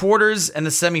the quarters and the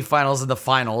semifinals and the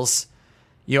finals,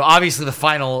 obviously the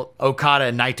final, Okada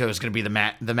and Naito is going to be the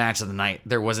match of the night.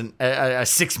 There wasn't a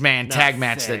 6-man tag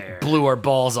match that blew our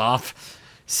balls off.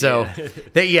 So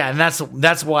and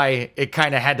that's why it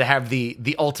kind of had to have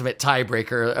the ultimate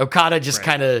tiebreaker. Okada just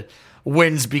kind of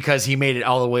wins because he made it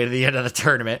all the way to the end of the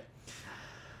tournament.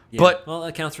 Yeah. But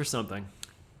that counts for something.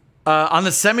 On the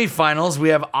semifinals, we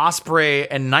have Ospreay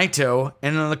and Naito,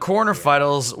 and on the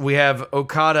quarterfinals, we have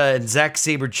Okada and Zack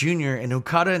Sabre Jr. And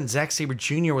Okada and Zack Sabre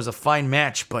Jr. was a fine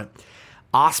match, but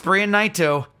Ospreay and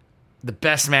Naito, the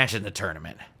best match in the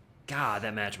tournament. God,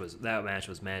 that match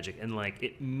was magic, and like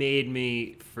it made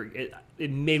me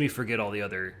forget all the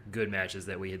other good matches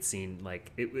that we had seen. Like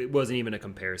it wasn't even a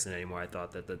comparison anymore. I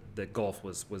thought that the gulf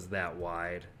was that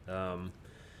wide. I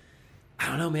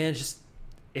don't know, man.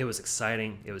 It was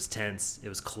exciting. It was tense. It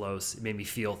was close. It made me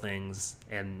feel things,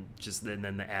 and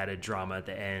then the added drama at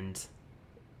the end.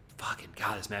 Fucking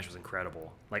God, this match was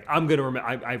incredible. Like I'm gonna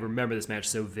remember. I remember this match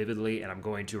so vividly, and I'm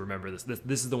going to remember this.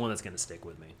 This is the one that's gonna stick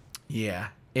with me. Yeah,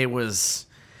 it was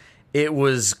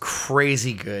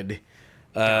crazy good.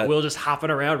 Will just hopping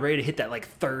around, ready to hit that like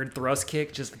third thrust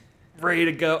kick, just ready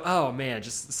to go. Oh man,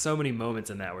 just so many moments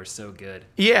in that were so good.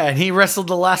 Yeah, and he wrestled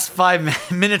the last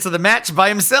 5 minutes of the match by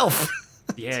himself.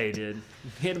 Yeah, he did.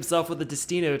 He hit himself with the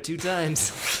Destino 2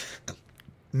 times.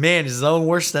 Man, his own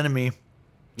worst enemy.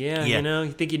 Yeah, you know,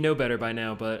 you think you know better by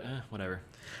now, but whatever.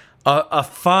 A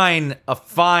fine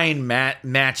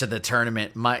match of the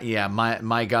tournament.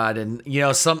 My God, and you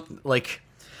know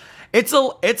it's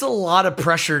a lot of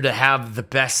pressure to have the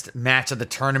best match of the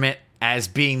tournament as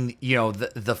being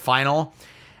the final.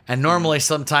 And normally,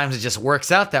 sometimes it just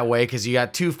works out that way because you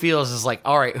got two fields. It's like,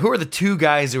 all right, who are the two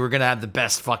guys who are going to have the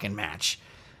best fucking match?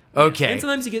 Okay. And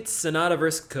sometimes you get Sonata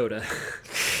versus Kota.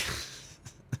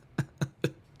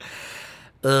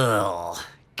 Ugh,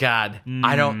 God,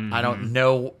 I don't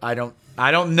know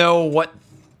what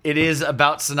it is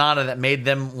about Sonata that made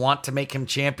them want to make him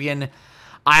champion.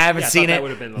 I haven't seen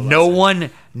it. No one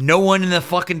in the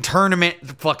fucking tournament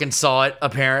fucking saw it.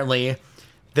 Apparently,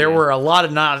 there were a lot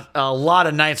of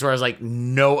nights where I was like,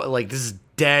 no, like this is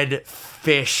dead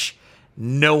fish.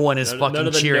 No one is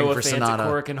fucking cheering for Sonata.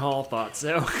 None of the Hall thought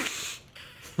so.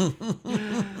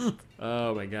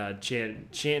 Oh my God,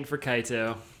 chanting for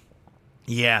Kaito.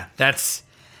 Yeah, that's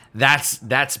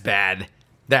bad.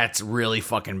 That's really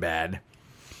fucking bad.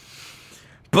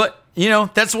 But,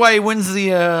 that's why he wins the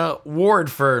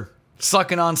award for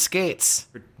sucking on skates.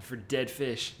 For dead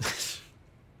fish.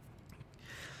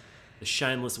 The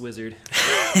shineless wizard.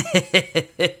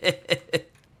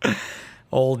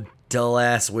 Old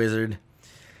dull-ass wizard.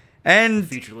 And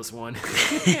featureless one.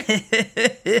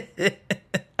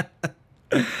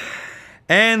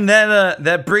 And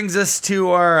that brings us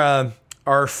to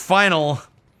our final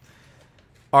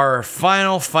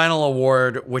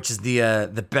award, which is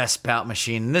the best bout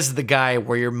machine. And this is the guy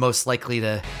where you're most likely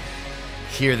to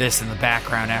hear this in the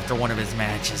background after one of his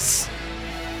matches.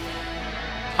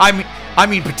 I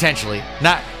mean potentially,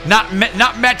 not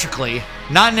metrically,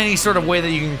 not in any sort of way that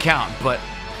you can count. But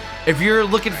if you're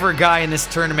looking for a guy in this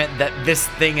tournament that this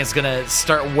thing is gonna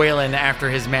start wailing after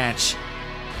his match,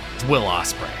 it's Will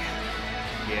Ospreay.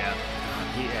 Yeah.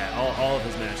 All of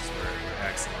his matches were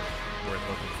excellent. Worth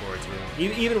looking forward to.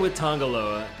 Even with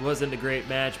Tongaloa, it wasn't a great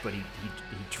match, but he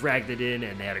dragged it in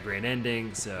and they had a great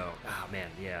ending. So, man,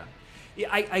 yeah.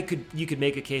 You could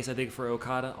make a case, I think, for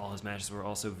Okada. All his matches were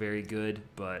also very good,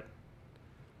 but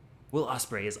Will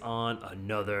Ospreay is on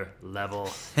another level.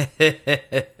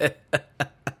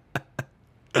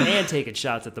 And taking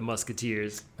shots at the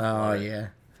Musketeers. Oh yeah,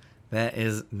 that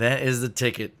is the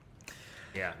ticket.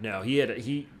 Yeah, no, he had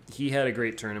a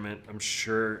great tournament. I'm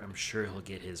sure he'll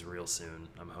get his real soon.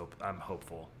 I'm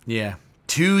hopeful. Yeah,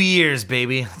 2 years,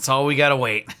 baby. That's all we gotta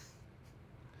wait.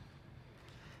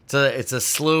 It's a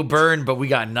slow burn, but we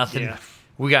got nothing. Yeah.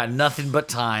 We got nothing but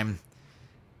time.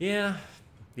 Yeah,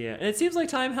 and it seems like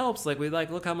time helps. Like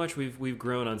look how much we've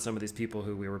grown on some of these people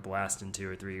who we were blasting 2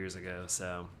 or 3 years ago.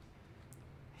 So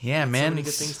yeah, man, so many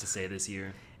good things to say this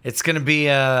year. It's gonna be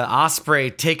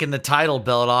Ospreay taking the title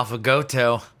belt off of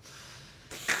Goto,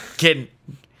 getting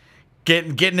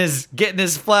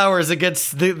his flowers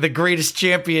against the greatest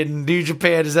champion New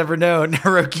Japan has ever known,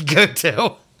 Hiroki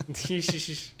Goto.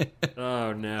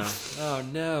 Oh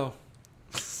no!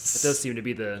 It does seem to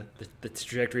be the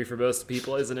trajectory for most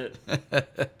people, isn't it?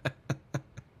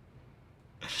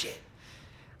 Shit.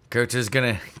 Goto's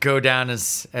gonna go down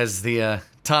as the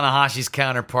Tanahashi's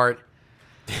counterpart.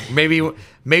 Maybe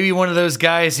one of those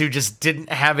guys who just didn't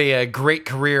have a great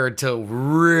career until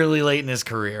really late in his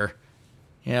career.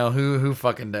 Who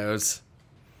fucking knows?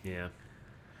 Yeah.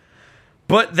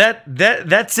 But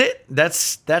that's it.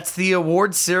 That's the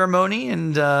awards ceremony,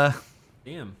 and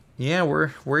damn. Yeah,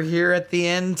 we're here at the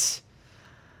end.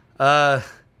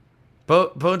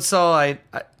 Bonesaw,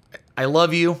 I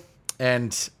love you,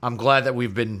 and I'm glad that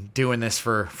we've been doing this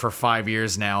for 5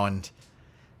 years now, and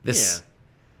this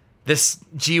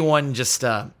G1 just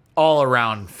all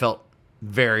around felt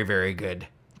very, very good.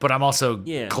 But I'm also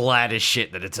glad as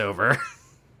shit that it's over.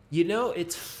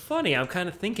 It's funny. I'm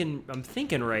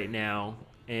thinking right now,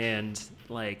 and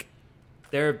like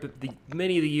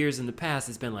many of the years in the past,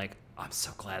 it's been like, I'm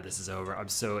so glad this is over. I'm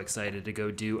so excited to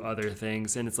go do other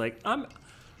things. And it's like, I'm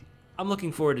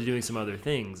looking forward to doing some other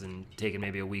things and taking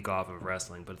maybe a week off of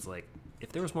wrestling. But it's like,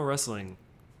 if there was more wrestling,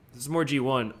 there's more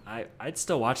G1, I'd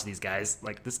still watch these guys.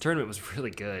 Like, this tournament was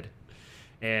really good.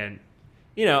 And,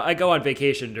 you know, I go on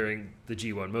vacation during the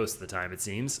G1 most of the time, it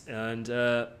seems. And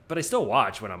but I still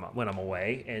watch when I'm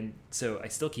away. And so I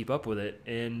still keep up with it.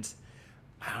 And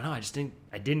I don't know,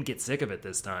 I didn't get sick of it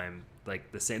this time.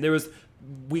 Like, the same. There was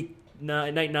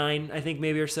night 9, I think,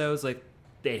 maybe, or so. It was like,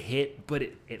 it hit, but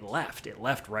it left. It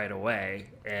left right away.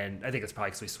 And I think it's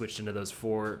probably because we switched into those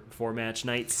four match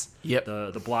nights. Yep.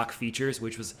 The block features,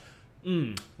 which was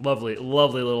lovely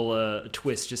little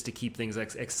twist just to keep things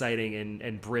exciting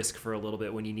and brisk for a little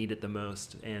bit when you need it the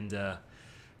most. And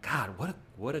God,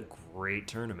 what a great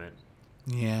tournament.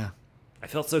 Yeah. I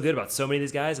felt so good about so many of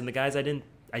these guys, and the guys I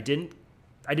didn't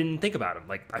think about them.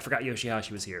 Like, I forgot Yoshihashi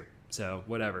was here. So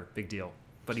whatever, big deal.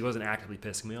 But he wasn't actively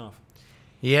pissing me off.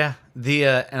 Yeah,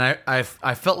 and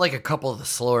I felt like a couple of the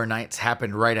slower nights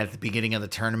happened right at the beginning of the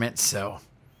tournament, so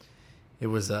it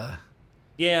was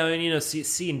Yeah, I mean, you know,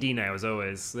 C and D night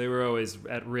they were always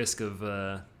at risk of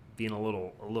being a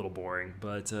little boring,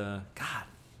 but God,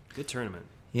 good tournament.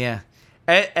 Yeah,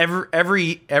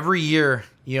 every year,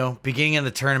 you know, beginning of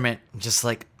the tournament, just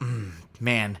like,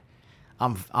 man,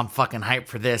 I'm fucking hyped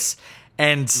for this,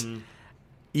 and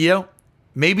you know,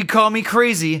 maybe call me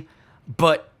crazy,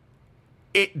 but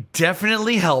it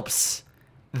definitely helps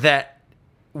that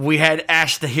we had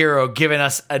Ash the Hero giving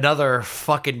us another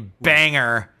fucking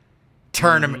banger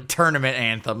tournament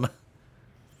anthem.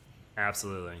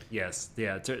 Absolutely, yes,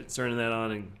 yeah. Turning that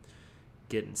on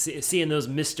and seeing those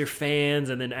Mr. fans,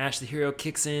 and then Ash the Hero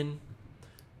kicks in.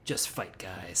 Just fight,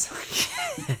 guys.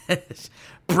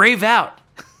 Brave out.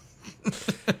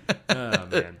 Oh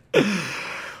man!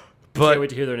 But can't wait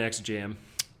to hear their next jam.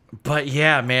 But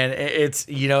yeah, man, it's,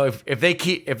 you know, if they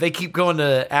keep going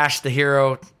to Ash the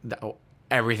Hero,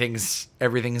 everything's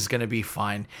gonna be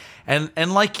fine.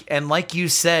 And like you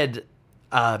said,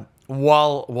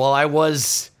 while I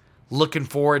was looking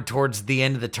forward towards the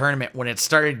end of the tournament, when it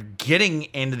started getting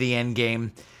into the end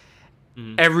game,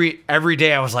 every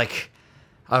day I was like,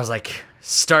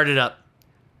 start it up.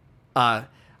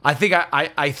 I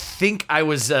think I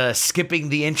was skipping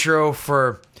the intro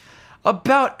for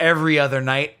about every other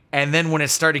night. And then when it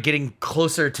started getting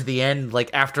closer to the end, like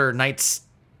after nights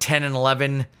 10 and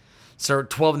 11, so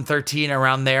 12 and 13,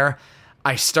 around there,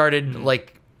 I started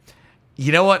like,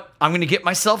 you know what? I'm going to get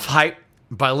myself hyped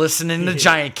by listening to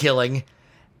Giant Killing.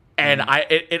 And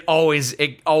it always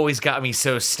got me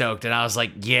so stoked. And I was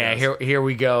like, yeah, here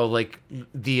we go. Like,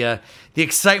 the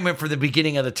excitement for the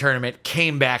beginning of the tournament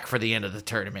came back for the end of the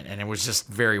tournament. And it was just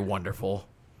very wonderful.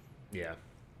 Yeah.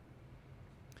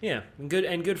 Yeah, and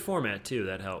good format too.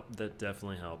 That helped. That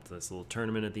definitely helped. This little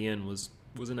tournament at the end was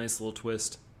a nice little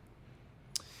twist.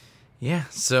 Yeah,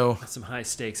 so Some high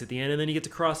stakes at the end, and then you get to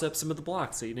cross up some of the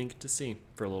blocks that you didn't get to see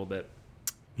for a little bit.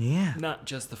 yeah. Not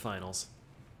just the finals.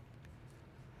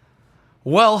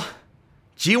 Well,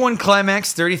 G1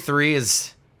 Climax 33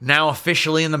 is now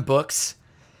officially in the books,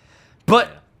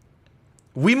 but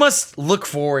we must look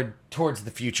forward towards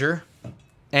the future.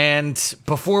 And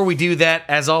before we do that,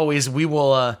 as always, we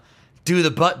will do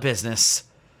the butt business.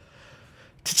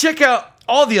 To check out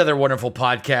all the other wonderful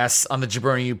podcasts on the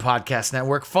Jabroni U Podcast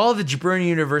Network, follow the Jabroni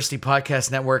University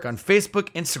Podcast Network on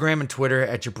Facebook, Instagram, and Twitter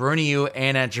at JabroniU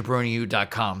and at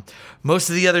JabroniU.com. Most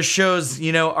of the other shows,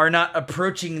 you know, are not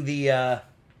approaching the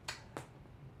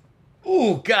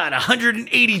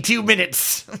 182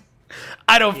 minutes.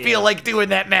 I don't feel like doing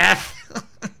that math.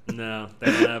 No, they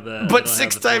don't have that. But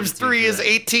 6 times 3 is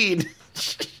 18.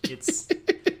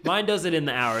 Mine does it in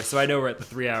the hour, so I know we're at the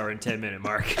 3 hour and 10 minute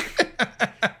mark.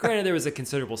 Granted, there was a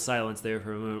considerable silence there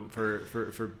for a moment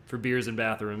for beers and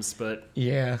bathrooms, but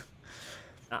Yeah.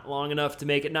 not long enough to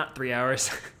make it not 3 hours.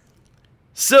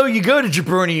 So you go to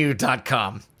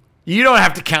JabroniU.com. You don't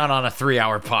have to count on a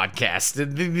 3-hour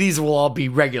podcast. These will all be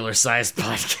regular-sized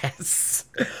podcasts.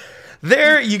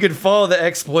 There, you can follow the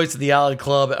exploits of the Allen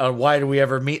Club on Why Do We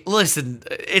Ever Meet. Listen,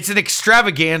 it's an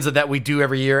extravaganza that we do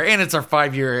every year, and it's our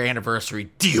 5-year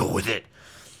anniversary. Deal with it.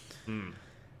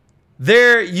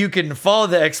 There, you can follow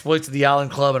the exploits of the Allen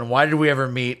Club and Why Did We Ever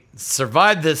Meet.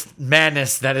 Survive this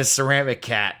madness that is Ceramic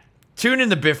Cat. Tune in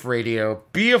to Biff Radio.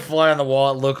 Be a fly on the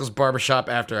wall at Locals Barbershop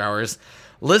After Hours.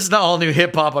 Listen to all new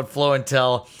hip-hop on Flow and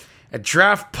Tell. And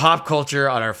draft pop culture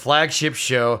on our flagship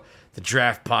show, The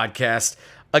Draft Podcast.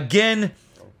 Again,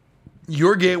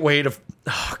 your gateway to...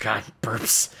 Oh, God,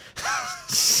 burps.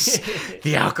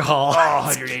 The alcohol. Oh,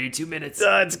 182 minutes.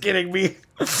 It's getting me.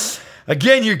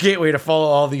 Again, your gateway to follow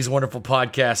all these wonderful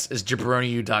podcasts is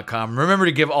jabroniu.com. Remember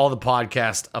to give all the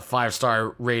podcasts a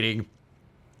 5-star rating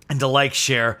and to like,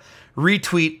 share,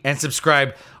 retweet, and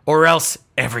subscribe, or else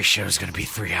every show is going to be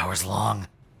 3 hours long.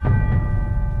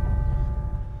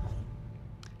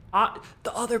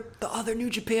 The other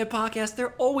New Japan podcasts,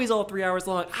 they're always all 3 hours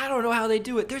long. I don't know how they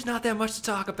do it. There's not that much to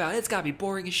talk about. It's gotta be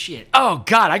boring as shit. Oh,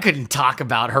 God, I couldn't talk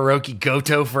about Hiroki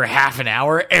Goto for half an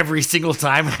hour every single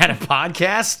time I had a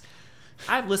podcast.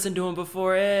 I've listened to them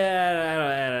before.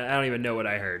 I don't even know what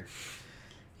I heard.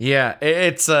 Yeah,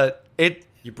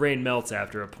 Your brain melts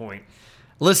after a point.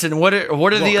 Listen, what are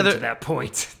Welcome the other to that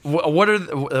point? what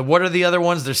are the other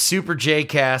ones? There's Super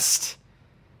J-Cast.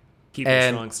 Keep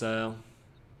it strong style.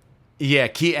 Yeah,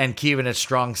 keeping it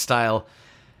strong style.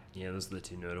 Yeah, those are the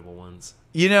two notable ones.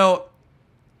 You know,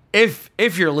 if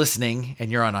you're listening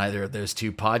and you're on either of those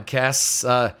two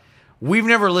podcasts, we've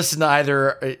never listened to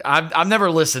either. I've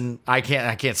never listened. I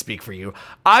can't speak for you.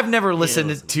 I've never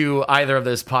listened to either of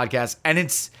those podcasts, and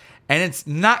it's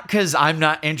not because I'm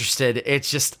not interested.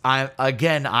 It's just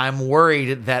I'm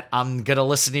worried that I'm gonna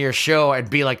listen to your show and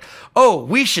be like, oh,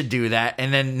 we should do that,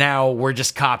 and then now we're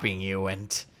just copying you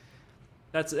and.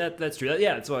 That's true.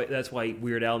 Yeah, that's why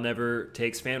Weird Al never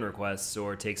takes fan requests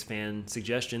or takes fan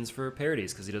suggestions for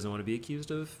parodies, because he doesn't want to be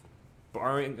accused of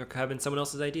borrowing or having someone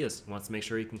else's ideas. He wants to make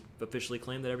sure he can officially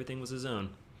claim that everything was his own.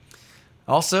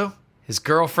 Also, his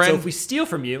girlfriend. So if we steal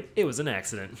from you, it was an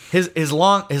accident. His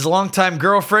longtime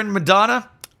girlfriend Madonna.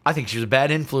 I think she was a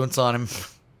bad influence on him.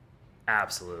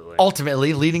 Absolutely.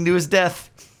 Ultimately, leading to his death.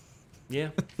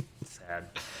 Yeah. Sad.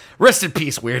 Rest in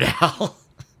peace, Weird Al.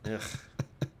 Ugh.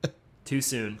 Too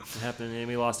soon. It happened, and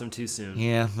we lost him too soon.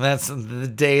 Yeah, that's the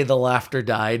day the laughter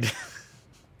died.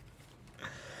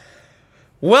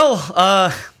 Well,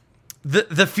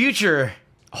 the future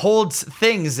holds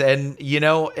things, and we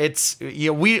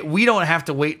don't have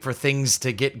to wait for things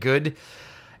to get good.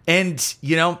 And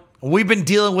we've been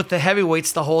dealing with the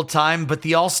heavyweights the whole time, but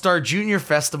the All-Star Junior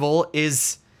Festival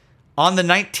is on the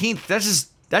 19th.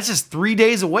 That's just 3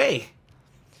 days away.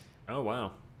 Oh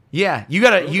wow. Yeah, you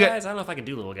gotta. Guys, I don't know if I can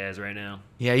do little guys right now.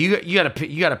 Yeah, you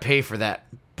gotta pay for that.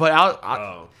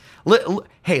 But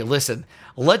hey, listen.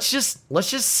 Let's just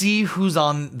see who's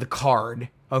on the card,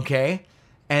 okay?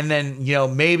 And then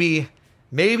maybe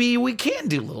we can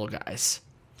do little guys.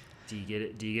 Do you get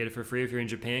it? Do you get it for free if you're in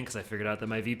Japan? Because I figured out that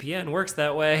my VPN works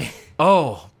that way.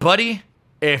 Oh, buddy.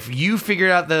 If you figured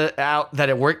out that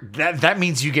it worked, that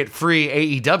means you get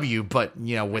free AEW, but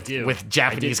with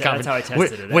Japanese commentary, that's how I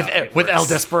tested it with El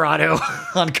Desperado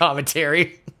on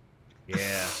commentary.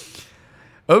 Yeah.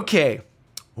 Okay,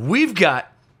 we've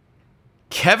got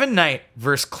Kevin Knight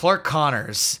versus Clark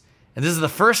Connors, and this is the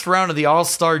first round of the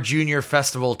All-Star Junior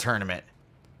Festival Tournament,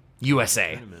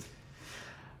 USA.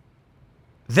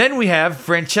 Then we have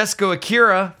Francesco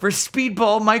Akira versus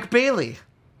Speedball Mike Bailey.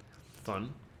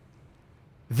 Fun.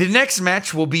 The next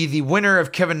match will be the winner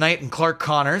of Kevin Knight and Clark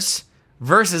Connors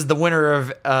versus the winner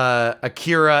of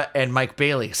Akira and Mike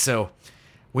Bailey. So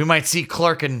we might see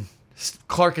Clark and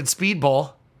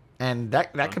Speedball, and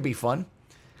that could be fun.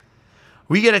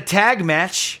 We get a tag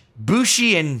match: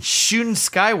 Bushi and Shun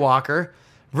Skywalker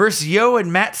versus Yo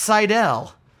and Matt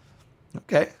Sydal.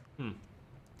 Okay.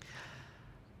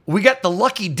 We got the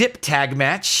Lucky Dip tag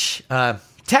match.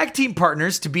 Tag team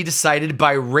partners to be decided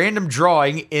by random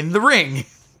drawing in the ring.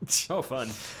 Oh,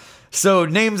 fun. So,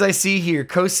 names I see here: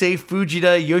 Kosei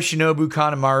Fujita, Yoshinobu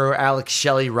Kanemaru, Alex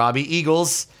Shelley, Robbie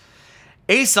Eagles,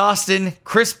 Ace Austin,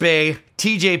 Chris Bay,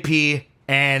 TJP,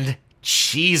 and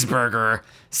Cheeseburger.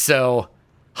 So,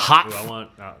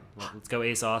 let's go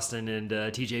Ace Austin and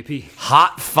TJP.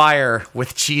 Hot fire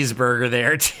with Cheeseburger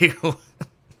there, too.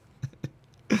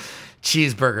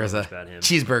 Cheeseburger's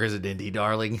a dindy,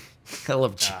 darling. I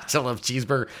love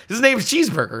Cheeseburger. His name's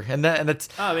Cheeseburger, and that's.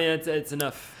 I mean, it's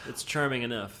enough. It's charming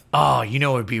enough. Oh, it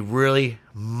would be really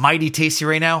mighty tasty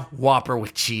right now? Whopper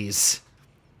with cheese.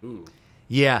 Ooh.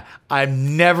 Yeah,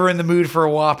 I'm never in the mood for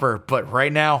a Whopper, but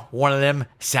right now, one of them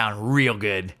sound real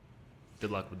good.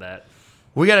 Good luck with that.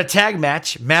 We got a tag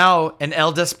match: Mao and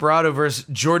El Desperado versus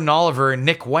Jordan Oliver and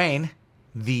Nick Wayne.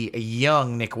 The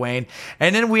young Nick Wayne.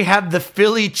 And then we have the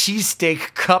Philly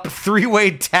Cheesesteak Cup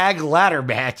 3-way tag ladder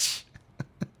match.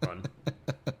 Fun.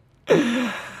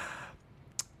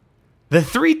 The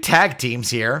 3 tag teams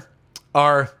here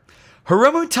are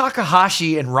Hiromu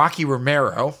Takahashi and Rocky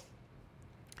Romero,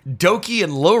 Doki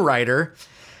and Lowrider,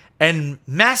 and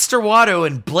Master Wato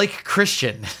and Blake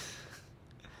Christian.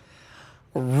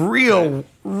 Real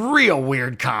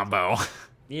weird combo.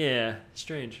 Yeah,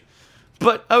 strange.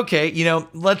 But, okay,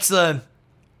 let's,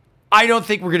 I don't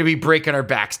think we're going to be breaking our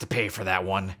backs to pay for that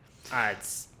one.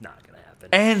 It's not gonna happen.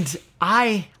 And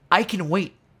I can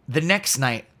wait the next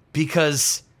night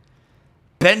because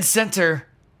Ben Center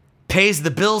pays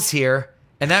the bills here,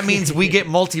 and that means we get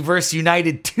Multiverse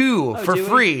United 2 for do we?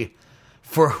 free.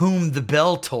 For whom the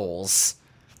bell tolls.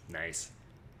 Nice.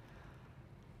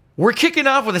 We're kicking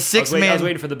off with a I was six-man.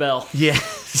 waiting for the bell. Yeah.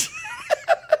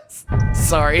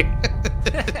 Sorry.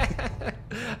 I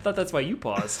thought that's why you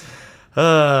paused.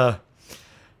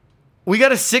 We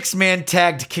got a six-man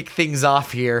tag to kick things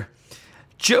off here.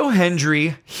 Joe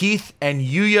Hendry, Heath, and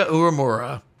Yuya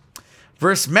Uemura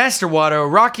versus Master Wato,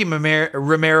 Rocky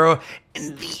Romero,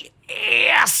 and the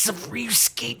ass of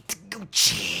Ryusuke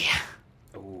Taguchi.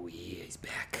 Oh, yeah, he's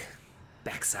back.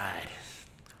 Backside.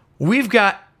 We've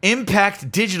got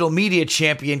Impact Digital Media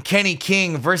Champion Kenny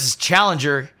King versus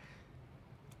Challenger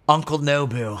Uncle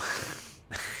Nobu.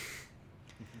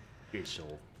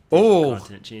 Official Oh,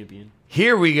 continent champion.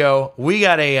 here we go. We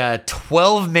got a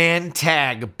 12-man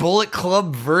tag. Bullet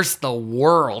Club versus the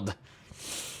World.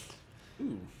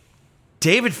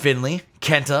 David Finlay,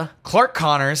 Kenta, Clark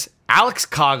Connors, Alex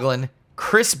Coughlin,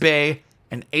 Chris Bay,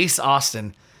 and Ace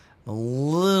Austin. A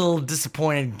little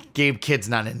disappointed Gabe Kidd's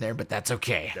not in there, but that's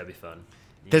okay. That'd be fun.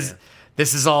 This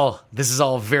is all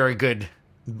very good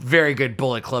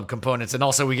Bullet Club components, and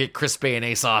also we get Chris Bay and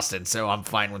Ace Austin, so I'm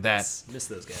fine with that. Miss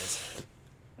those guys.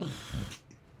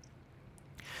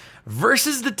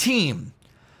 Versus the team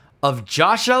of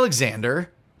Josh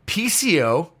Alexander,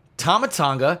 PCO,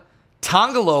 Tamatonga,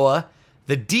 Tongaloa,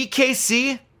 the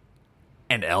DKC,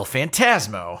 and El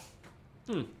Phantasmo.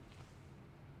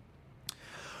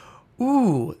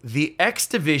 Ooh, the X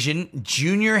Division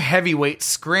Junior Heavyweight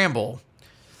Scramble.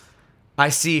 I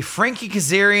see Frankie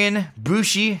Kazarian,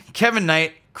 Bushi, Kevin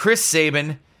Knight, Chris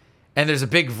Sabin, and there's a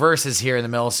big versus here in the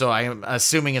middle, so I'm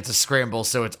assuming it's a scramble,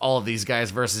 so it's all of these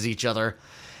guys versus each other.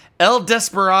 El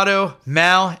Desperado,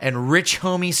 Mao, and Rich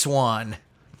Homie Swan.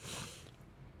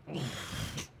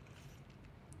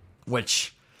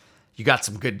 Which, you got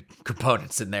some good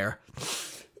components in there.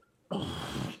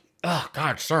 Oh,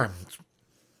 God, sorry.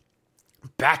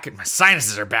 My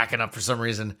sinuses are backing up for some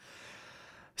reason.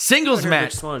 Singles I haven't heard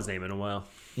match. Rich Swan's name in a while.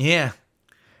 Yeah.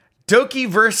 Doki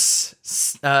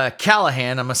versus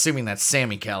Callahan. I'm assuming that's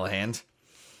Sammy Callahan.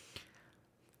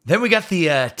 Then we got the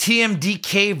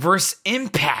TMDK versus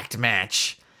Impact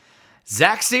match.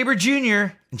 Zack Sabre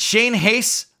Jr. and Shane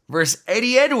Hayes versus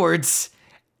Eddie Edwards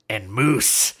and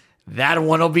Moose. That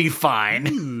one will be fine.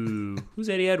 Ooh, who's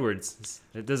Eddie Edwards?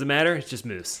 It doesn't matter. It's just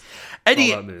Moose.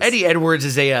 Eddie All about Moose. Edwards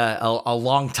is a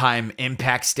longtime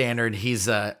Impact standard. He's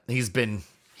been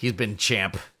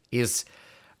champ.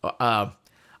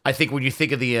 I think when you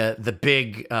think of the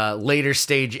big later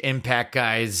stage Impact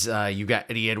guys, you got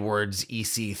Eddie Edwards,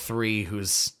 EC3,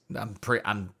 who's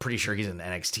I'm pretty sure he's in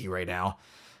NXT right now.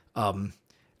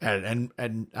 And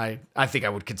I think I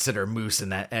would consider Moose in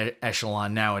that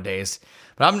echelon nowadays.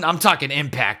 But I'm talking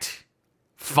Impact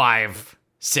 5,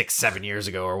 6, 7 years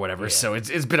ago or whatever. Yeah. So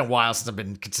it's been a while since I've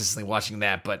been consistently watching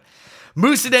that. But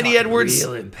Moose and Eddie Edwards,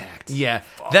 real Impact. yeah,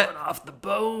 Falling off the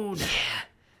bone.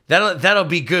 Yeah, that'll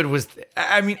be good.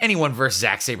 Anyone versus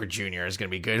Zack Sabre Jr. is going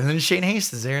to be good, and then Shane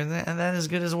Hayes is there, and that is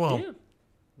good as well. Yeah,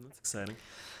 that's exciting.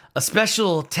 A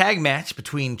special tag match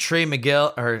between between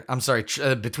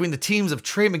the teams of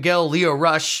Trey Miguel, Leo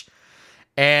Rush,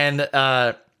 and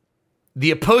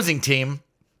the opposing team,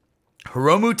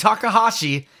 Hiromu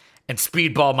Takahashi and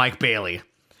Speedball Mike Bailey.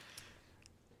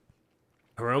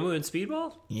 Hiromu and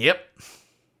Speedball? Yep.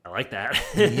 I like that.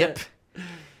 Yep.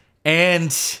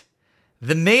 And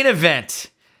the main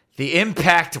event, the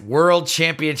Impact World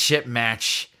Championship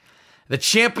match. The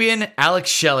champion, Alex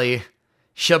Shelley,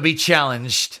 shall be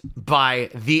challenged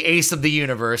by the ace of the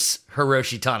universe,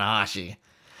 Hiroshi Tanahashi.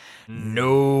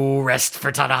 No rest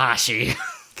for Tanahashi.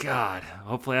 God,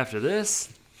 hopefully after this,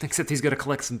 except he's going to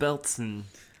collect some belts and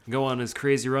go on his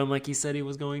crazy run like he said he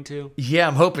was going to. Yeah,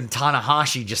 I'm hoping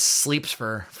Tanahashi just sleeps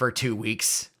for 2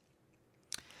 weeks.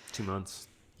 2 months.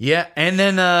 Yeah, and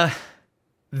then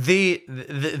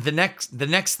the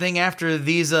next thing after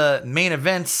these main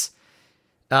events,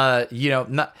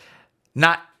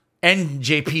 not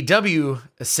NJPW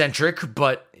centric,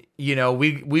 but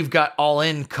we've got All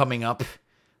In coming up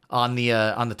on the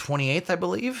 28th, I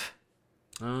believe.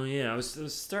 Oh yeah, I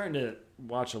was starting to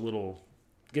watch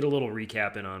get a little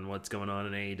recap in on what's going on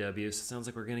in AEW. So it sounds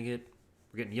like we're getting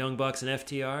Young Bucks and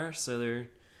FTR, so they're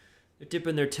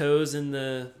dipping their toes in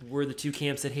we're the two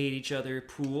camps that hate each other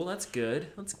pool. That's good.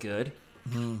 That's good.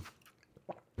 Mm.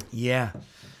 Yeah,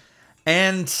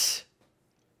 and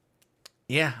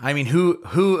yeah, I mean,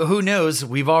 who knows?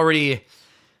 We've already,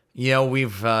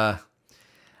 Ospreay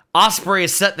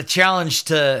has set the challenge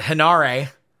to Hinare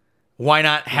why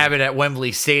not have it at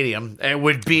Wembley Stadium? It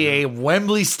would be a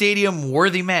Wembley Stadium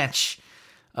worthy match.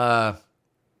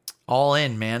 All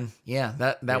in, man. Yeah,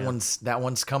 that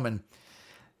one's coming.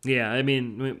 Yeah, I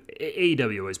mean,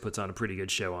 AEW always puts on a pretty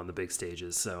good show on the big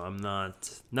stages, so I'm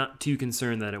not too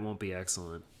concerned that it won't be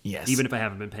excellent. Yes. Even if I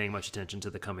haven't been paying much attention to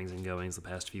the comings and goings the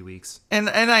past few weeks. And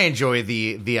I enjoy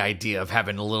the idea of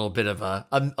having a little bit of a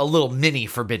little mini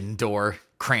Forbidden Door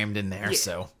crammed in there. Yeah.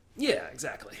 So yeah,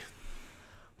 exactly.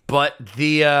 But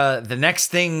the next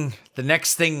thing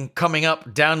coming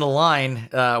up down the line,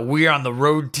 we're on the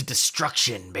road to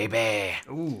destruction, baby.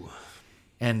 Ooh.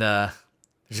 And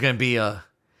there's gonna be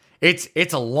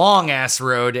it's a long ass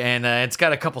road, and it's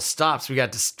got a couple stops. We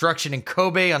got Destruction in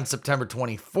Kobe on September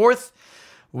 24th.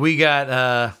 We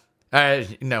got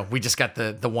no, we just got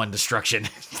the one Destruction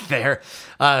there.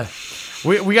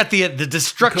 We got the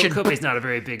Destruction. Kobe's not a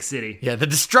very big city. Yeah, the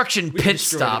Destruction pit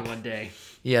stop. One day.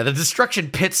 Yeah, the Destruction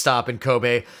pit stop in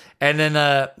Kobe, and then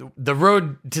the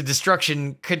road to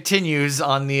destruction continues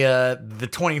on the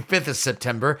 25th of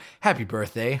September. Happy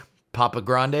birthday, Papa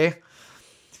Grande.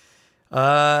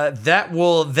 That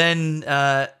will then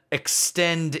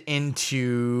extend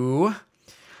into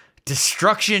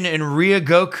Destruction in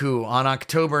Ryogoku on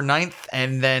October 9th,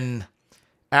 and then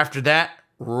after that,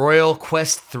 Royal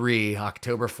Quest 3,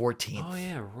 October 14th. Oh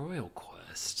yeah, Royal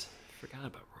Quest. Forgot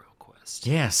about Royal Quest.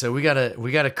 Yeah, so we got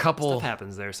a couple. Stuff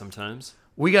happens there sometimes.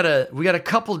 We got a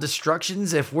couple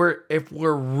destructions. If we're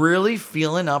really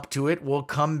feeling up to it, we'll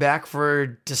come back for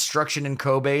Destruction in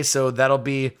Kobe. So that'll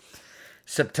be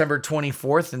September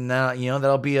 24th, and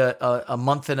that'll be a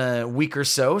month and a week or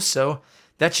so. So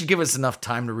that should give us enough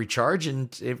time to recharge.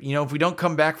 And if we don't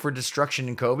come back for Destruction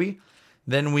in Kobe,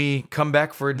 then we come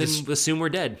back for assume we're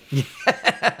dead.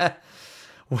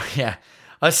 Yeah.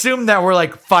 Assume that we're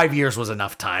like 5 years was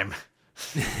enough time.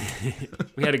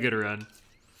 We had a good run.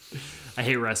 I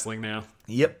hate wrestling now.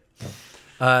 Yep.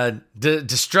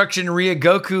 Destruction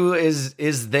Ryogoku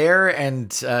is there,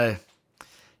 and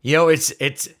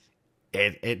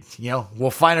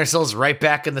we'll find ourselves right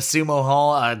back in the sumo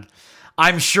hall.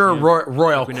 I'm sure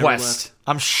Royal Quest.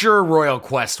 I'm sure Royal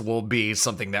Quest will be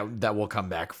something that we'll come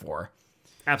back for.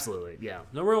 Absolutely, yeah.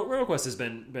 No, Royal Quest has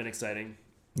been exciting.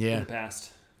 Yeah. In the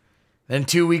past. Then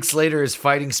 2 weeks later is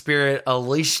Fighting Spirit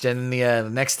Unleashed, and the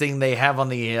next thing they have on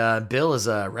the bill is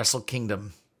Wrestle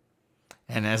Kingdom.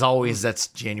 And as always, that's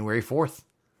January 4th.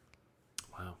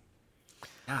 Wow.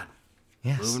 God.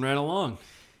 Yes. Moving right along.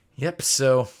 Yep,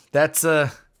 so that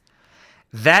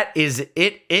is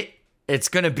it. It's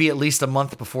going to be at least a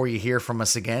month before you hear from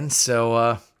us again.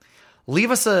 So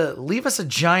leave us a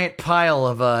giant pile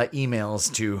of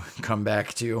emails to come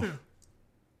back to.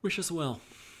 Wish us well.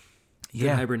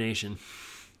 Yeah. Hibernation.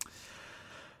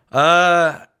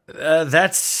 That's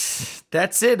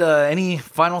it. Any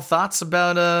final thoughts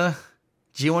about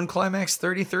G1 Climax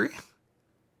 33?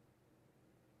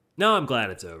 No, I'm glad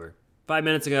it's over. 5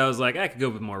 minutes ago, I was like, I could go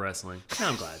with more wrestling. Now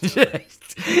I'm glad it's over.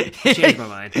 Changed my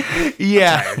mind.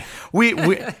 Yeah,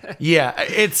 yeah.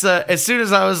 It's as soon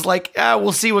as I was like,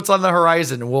 we'll see what's on the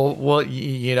horizon. We'll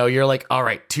you're like, all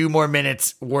right, 2 more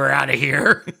minutes, we're out of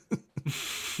here.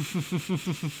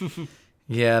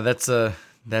 Yeah, that's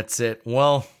it.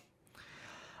 Well,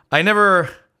 I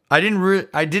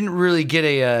didn't really get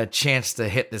a chance to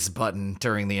hit this button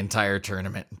during the entire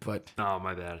tournament, but Oh,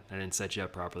 my bad. I didn't set you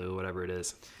up properly with whatever it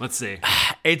is. Let's see.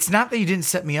 it's not that you didn't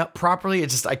set me up properly.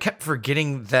 It's just I kept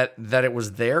forgetting that it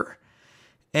was there.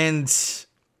 And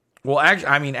well,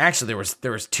 actually there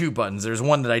was 2 buttons. There's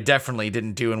one that I definitely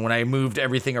didn't do, and when I moved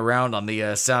everything around on the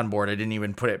soundboard, I didn't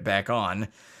even put it back on.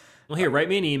 Well, here, write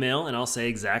me an email, and I'll say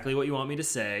exactly what you want me to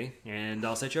say, and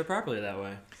I'll set you up properly that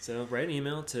way. So write an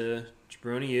email to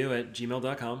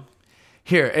jabroniu@gmail.com.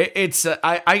 Here, it's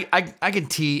I can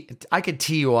tee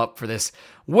you up for this.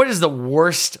 What is the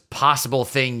worst possible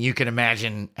thing you can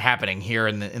imagine happening here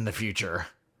in the future?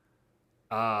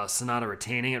 Sonata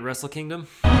retaining at Wrestle Kingdom.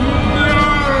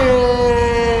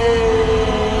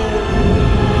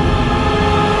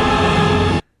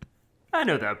 I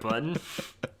know that button.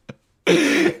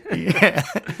 Yeah,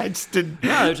 I just didn't.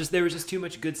 No, there was just too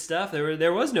much good stuff.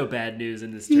 There was no bad news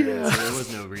in this tournament, so there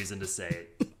was no reason to say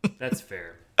it. That's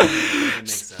fair. That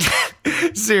makes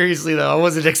sense. Seriously though, I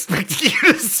wasn't expecting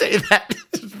you to say that.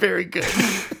 It's very good.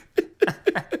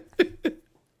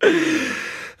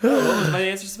 What was my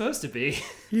answer supposed to be?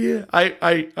 Yeah,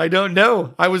 I don't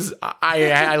know.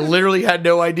 I literally had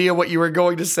no idea what you were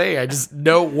going to say. I just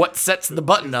know what sets the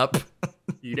button up.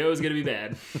 You know it's gonna be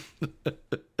bad.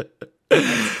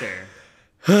 That's fair.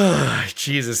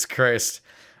 Jesus Christ.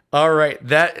 All right,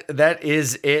 that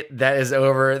is it. That is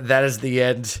over. That is the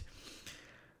end.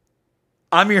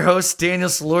 I'm your host, Daniel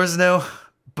Solorzano.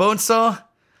 Bonesaw,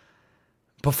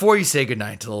 before you say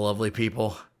goodnight to the lovely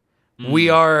people, we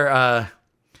are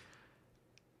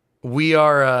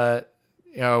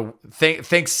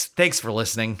thanks for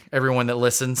listening, everyone that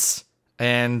listens.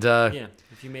 And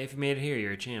if you made it here,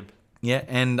 you're a champ. Yeah,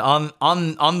 and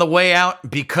on the way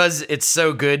out, because it's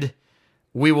so good,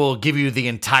 we will give you the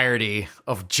entirety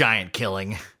of Giant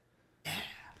Killing.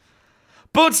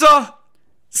 Bonesaw,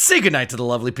 say goodnight to the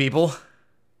lovely people.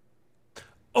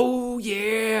 Oh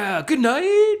yeah, good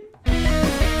night.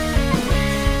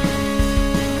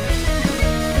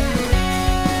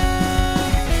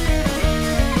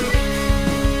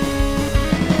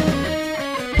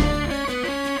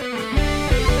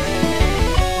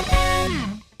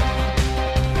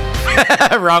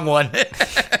 Wrong one.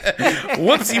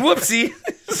 Whoopsie.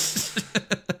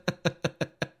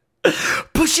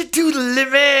 Push it to the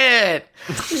limit.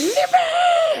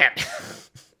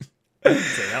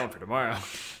 Say that one for tomorrow.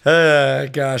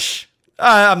 Gosh.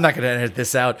 I'm not going to edit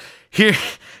this out.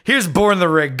 Here's Born the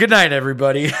Rig. Good night,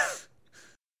 everybody.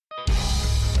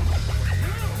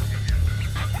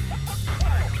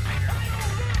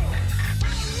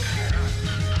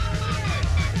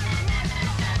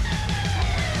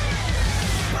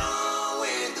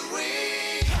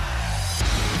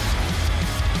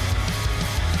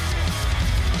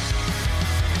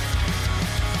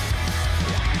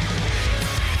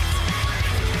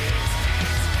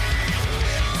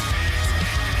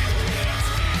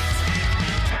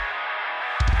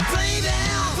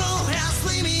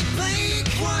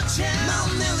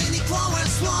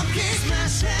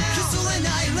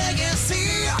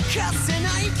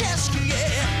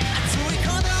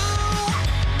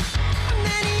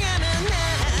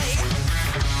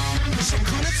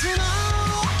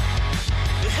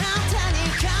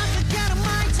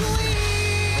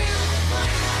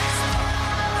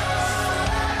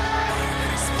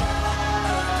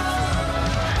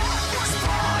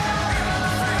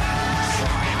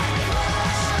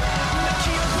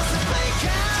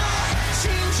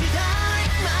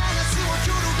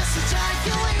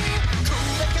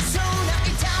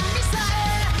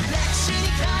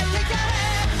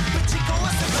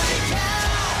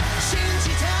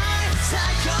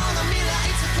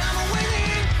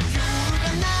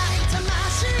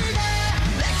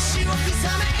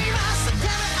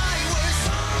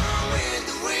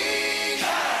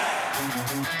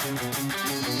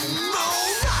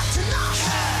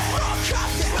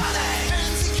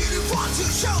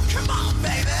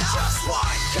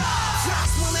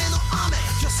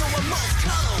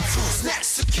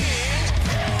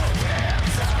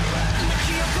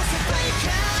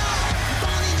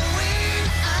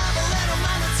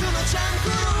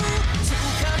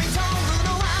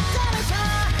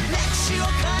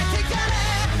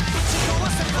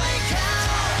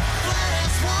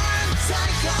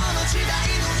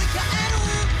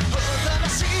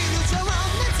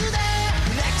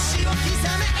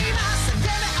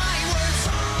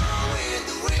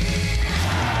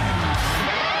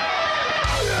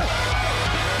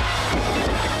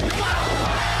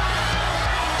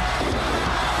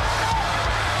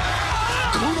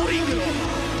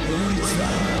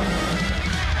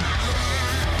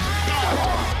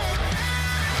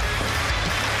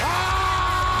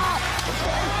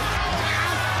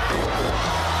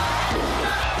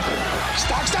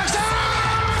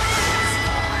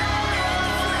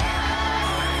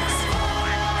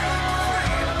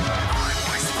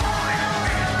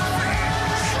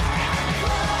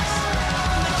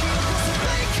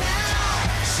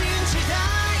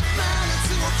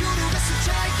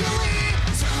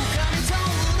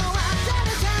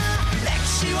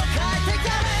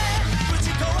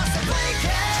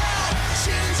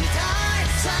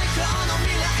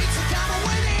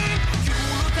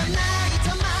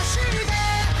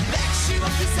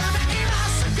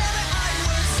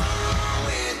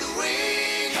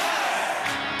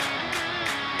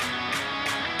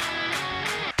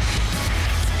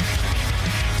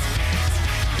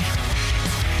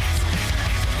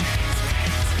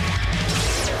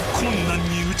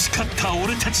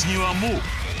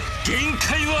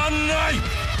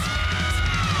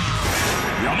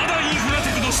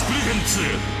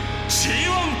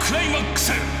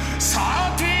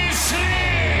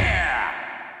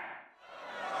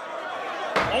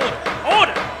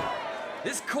 Order!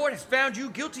 This court has found you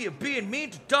guilty of being mean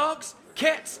to dogs,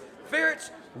 cats,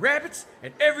 ferrets, rabbits,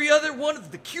 and every other one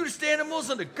of the cutest animals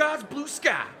under God's blue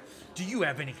sky. Do you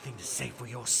have anything to say for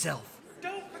yourself?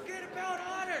 Don't forget about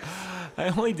honors! I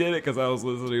only did it because I was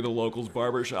listening to Locals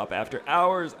Barbershop after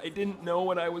hours. I didn't know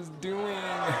what I was doing.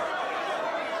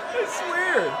 I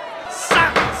swear.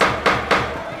 Silence!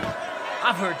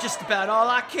 heard just about all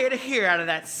I care to hear out of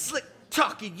that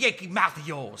slick-talking Yankee mouth of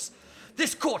yours.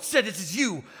 This court sentences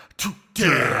you to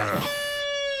death.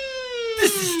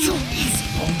 This is too easy,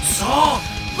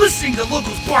 Bonesaw. Listening to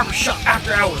locals' barbershop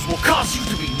after hours will cause you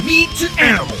to be mean to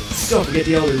animals. Don't forget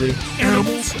the elderly.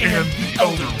 Animals and the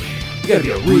elderly. You gotta be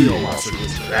a real monster to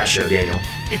listen to that show, Daniel.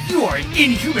 If you are an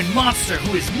inhuman monster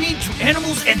who is mean to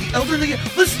animals and the elderly,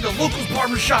 listen to locals'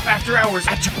 barbershop after hours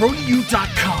at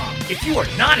jabroni.com. If you are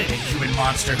not an inhuman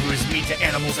monster who is mean to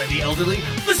animals and the elderly,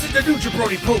 listen to New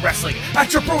Jabroni Pro Wrestling at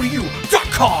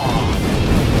jabroni.com.